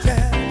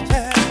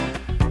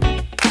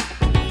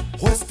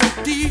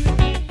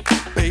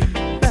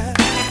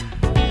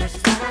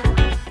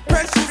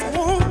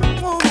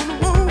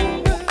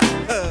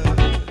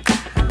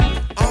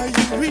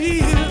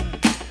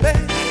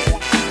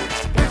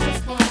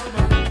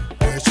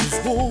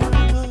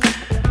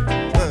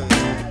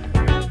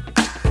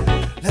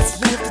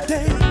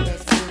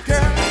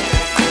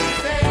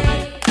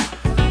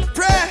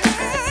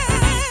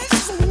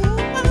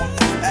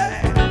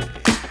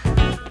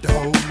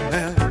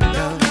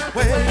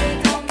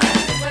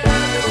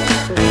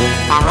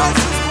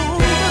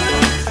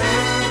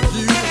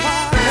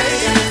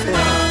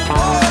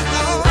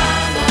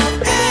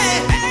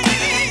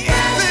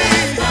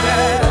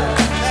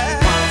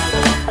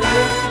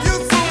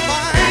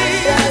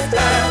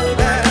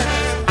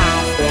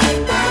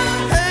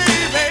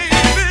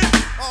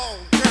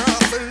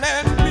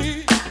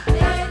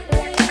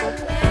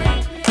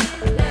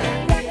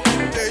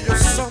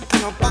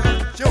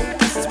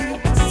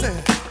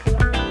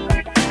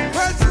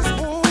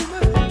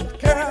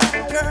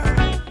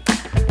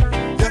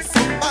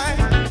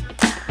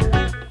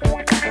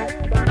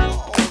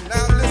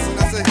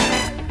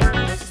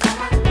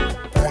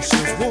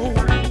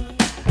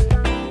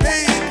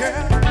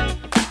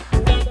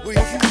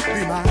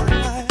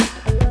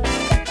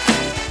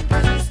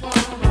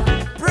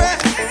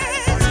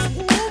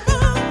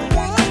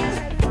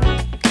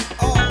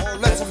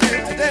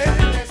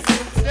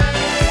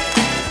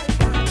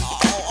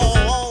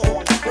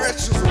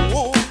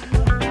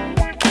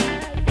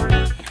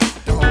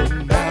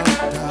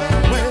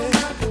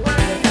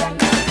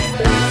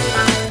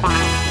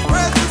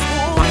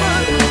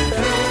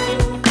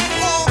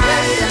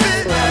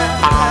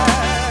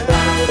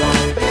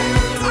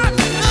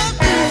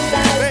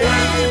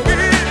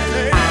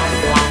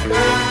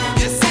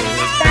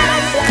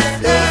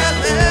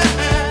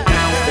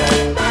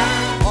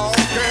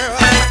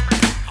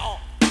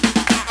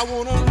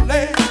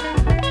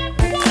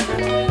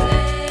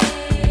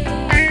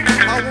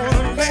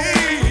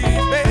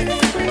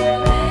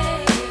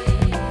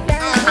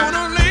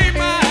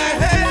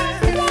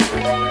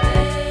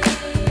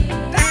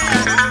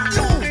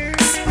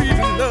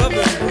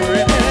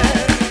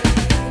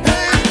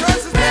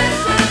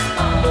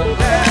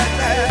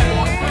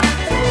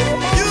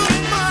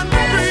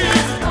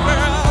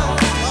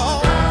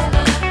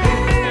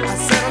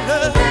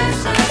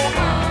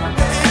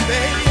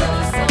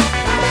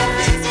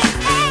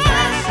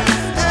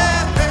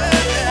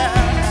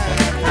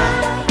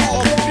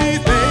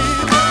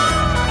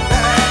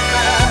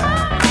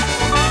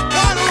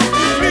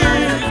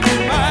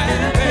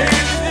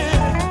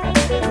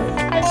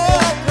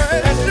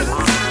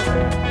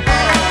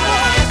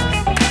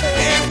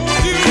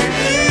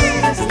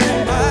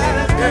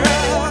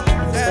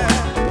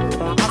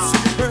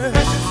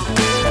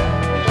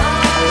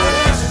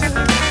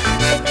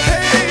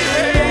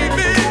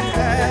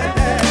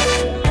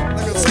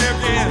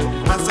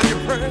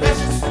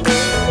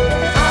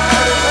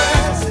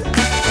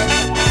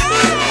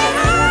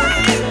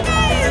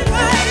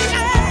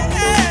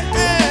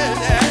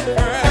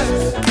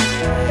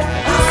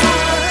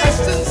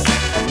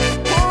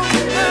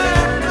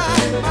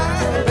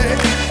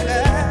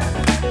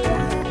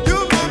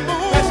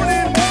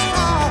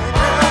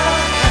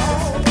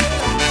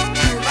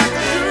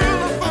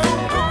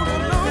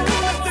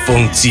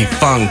 Funky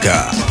Funka.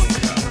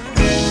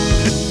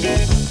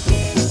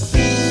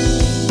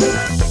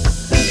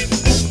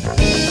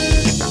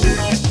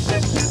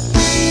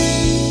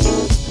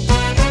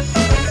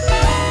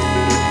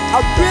 I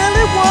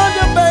really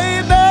wonder,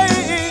 baby,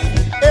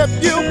 if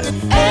you could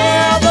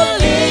ever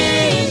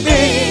leave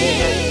me.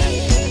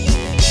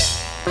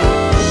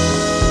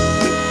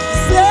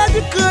 Said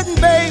you couldn't,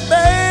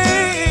 baby,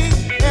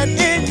 and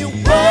in your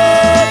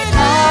words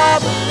I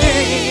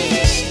believe.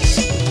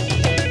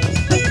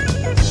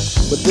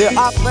 But there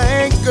are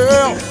things,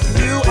 girl,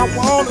 you I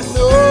wanna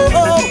know.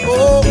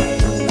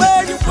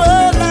 Where you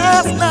were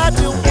last night,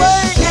 you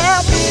way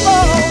out the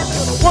phone.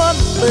 One,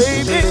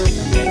 baby.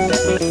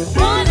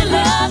 Wanna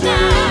love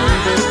now?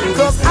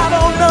 'Cause I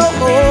don't know.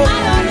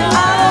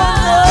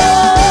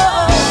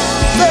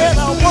 Said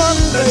I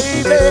wonder,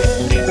 baby.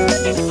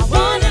 I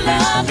wanna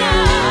love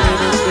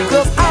now.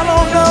 'Cause I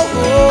don't know.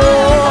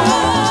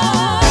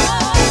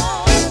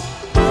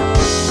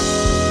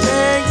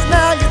 Things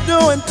now you're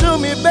doing to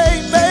me,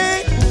 baby.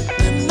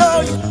 You know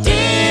you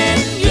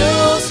Didn't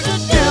used to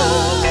do.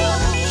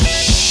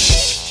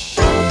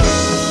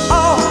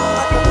 Oh,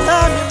 like the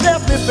time you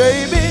left me,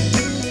 baby.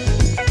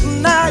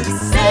 Now you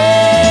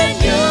Said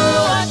you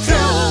are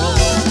true.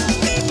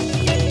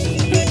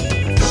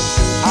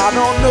 I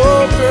don't know,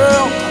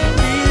 girl. I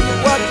believe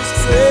what you're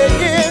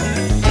saying.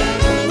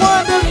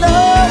 Wonder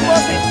love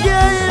was a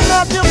game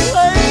not to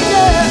play.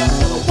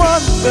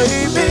 Wonder,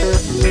 baby.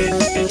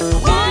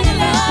 Wanna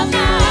love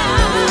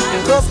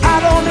now? 'Cause I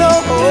don't know.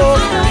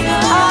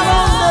 I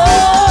don't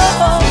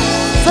know.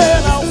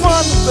 Said I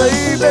wonder,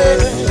 baby.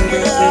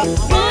 Yeah.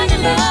 Wanna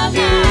love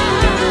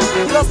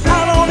now? 'Cause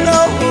I don't know.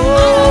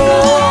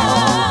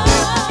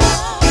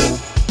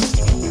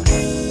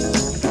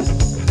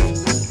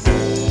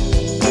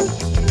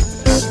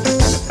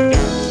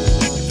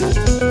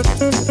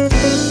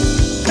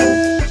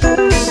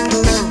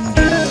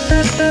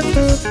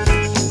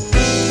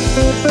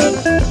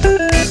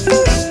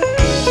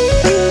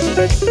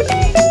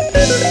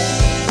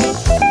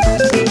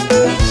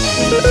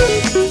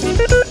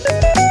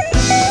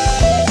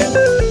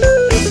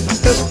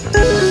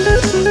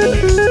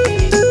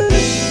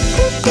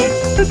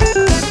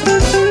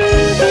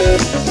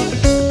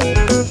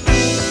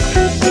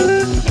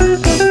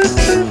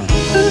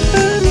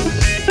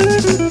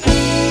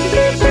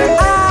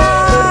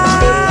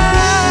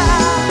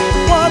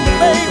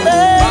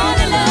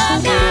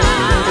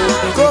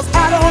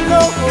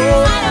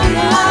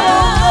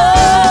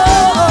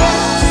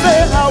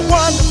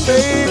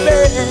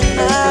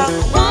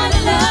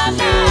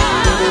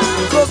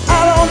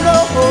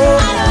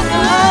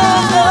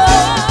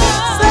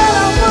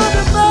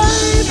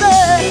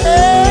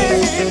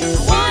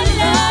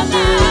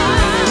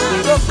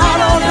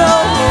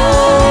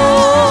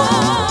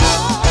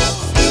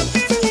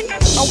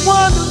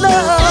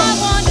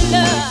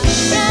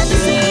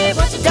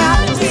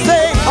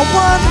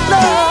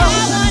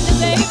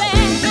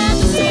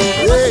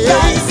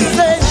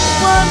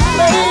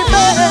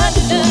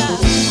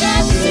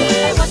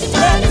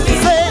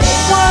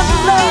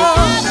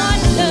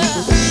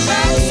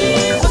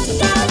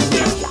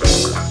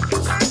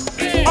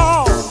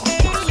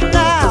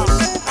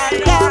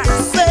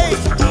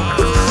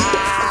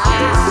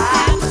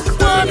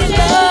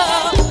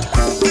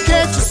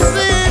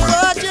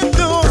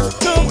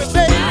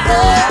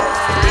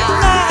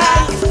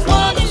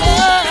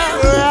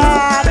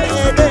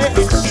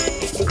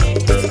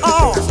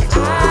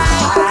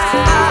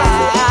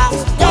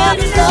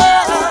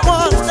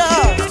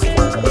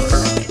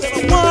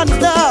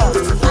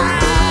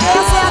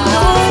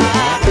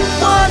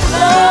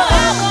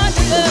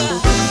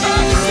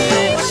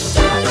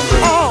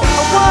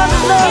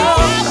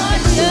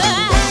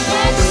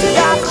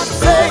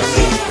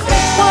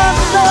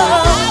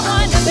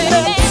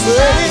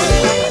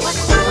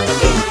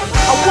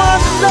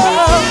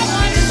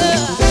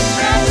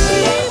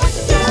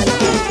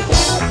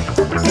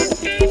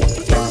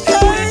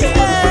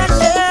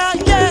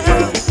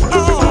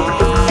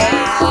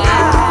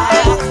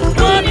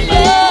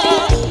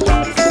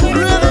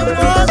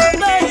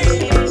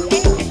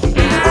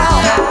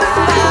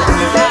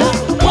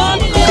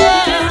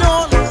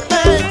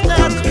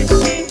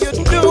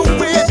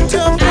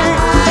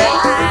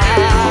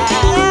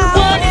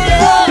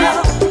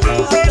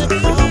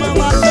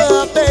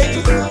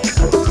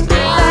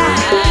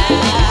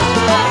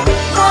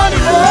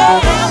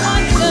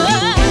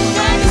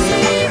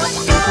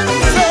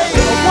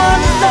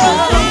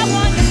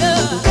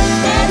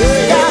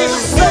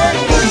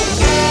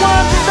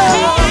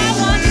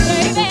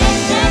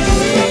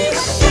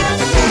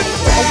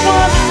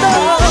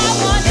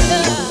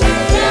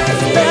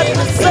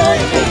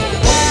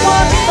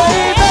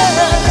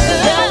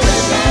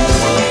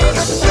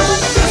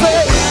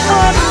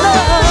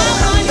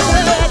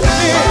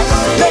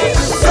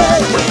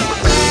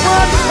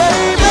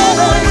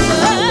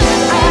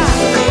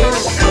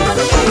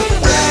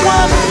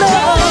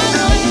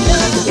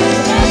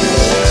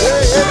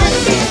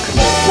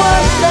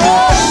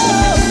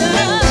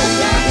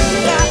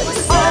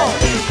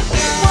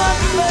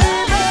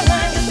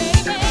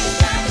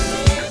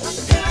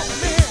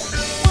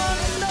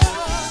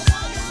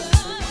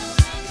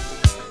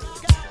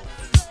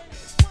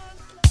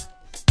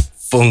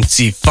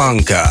 функций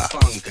фанка.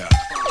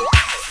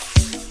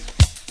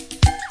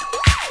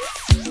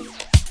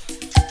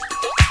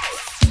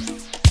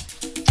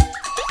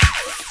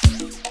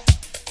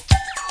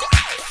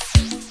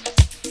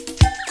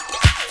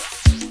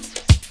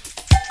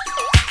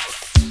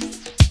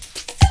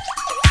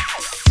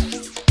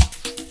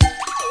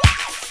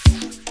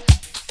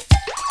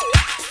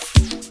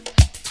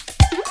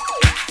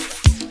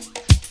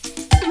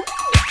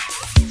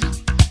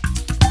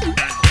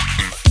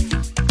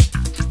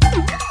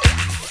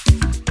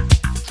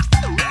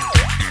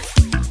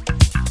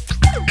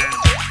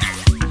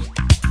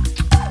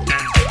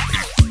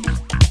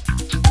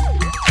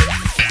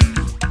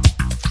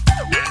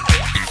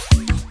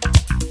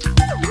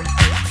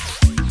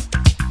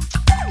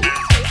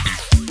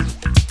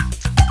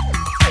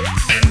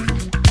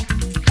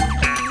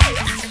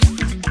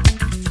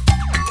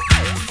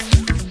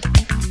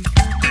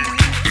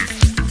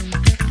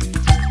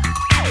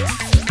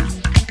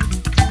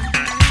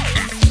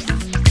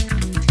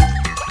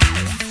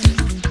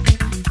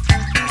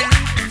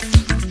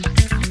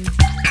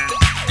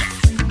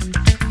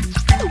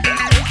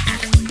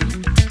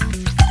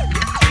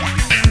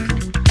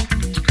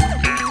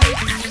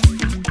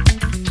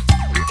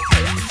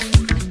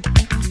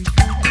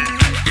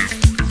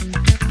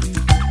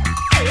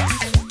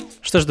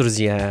 Что ж,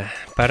 друзья,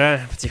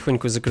 пора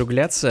потихоньку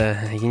закругляться.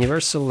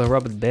 Universal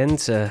Robot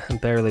Band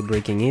Barely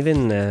Breaking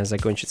Even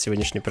закончит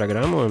сегодняшнюю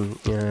программу.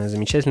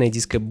 Замечательная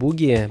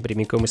диско-буги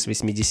прямиком из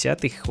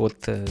 80-х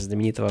от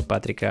знаменитого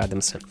Патрика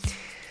Адамса.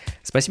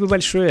 Спасибо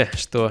большое,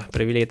 что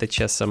провели этот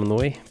час со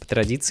мной. По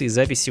традиции,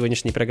 запись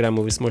сегодняшней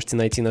программы вы сможете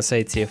найти на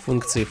сайте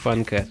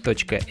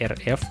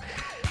функциифанка.рф.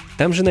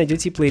 Там же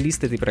найдете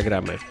плейлист этой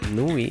программы,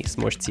 ну и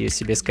сможете ее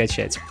себе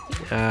скачать.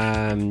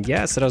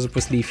 Я сразу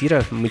после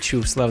эфира мчу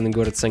в славный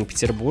город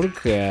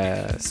Санкт-Петербург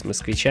с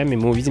москвичами.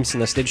 Мы увидимся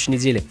на следующей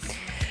неделе.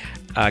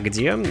 А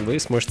где, вы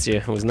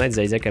сможете узнать,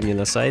 зайдя ко мне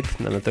на сайт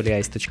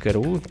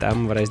anatolyice.ru.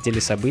 Там в разделе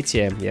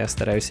 «События» я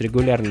стараюсь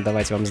регулярно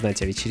давать вам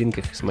знать о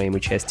вечеринках с моим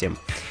участием.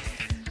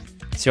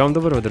 Всего вам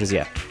доброго,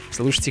 друзья.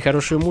 Слушайте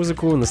хорошую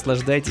музыку,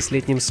 наслаждайтесь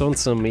летним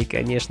солнцем и,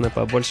 конечно,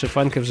 побольше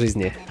фанка в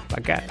жизни.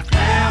 Пока!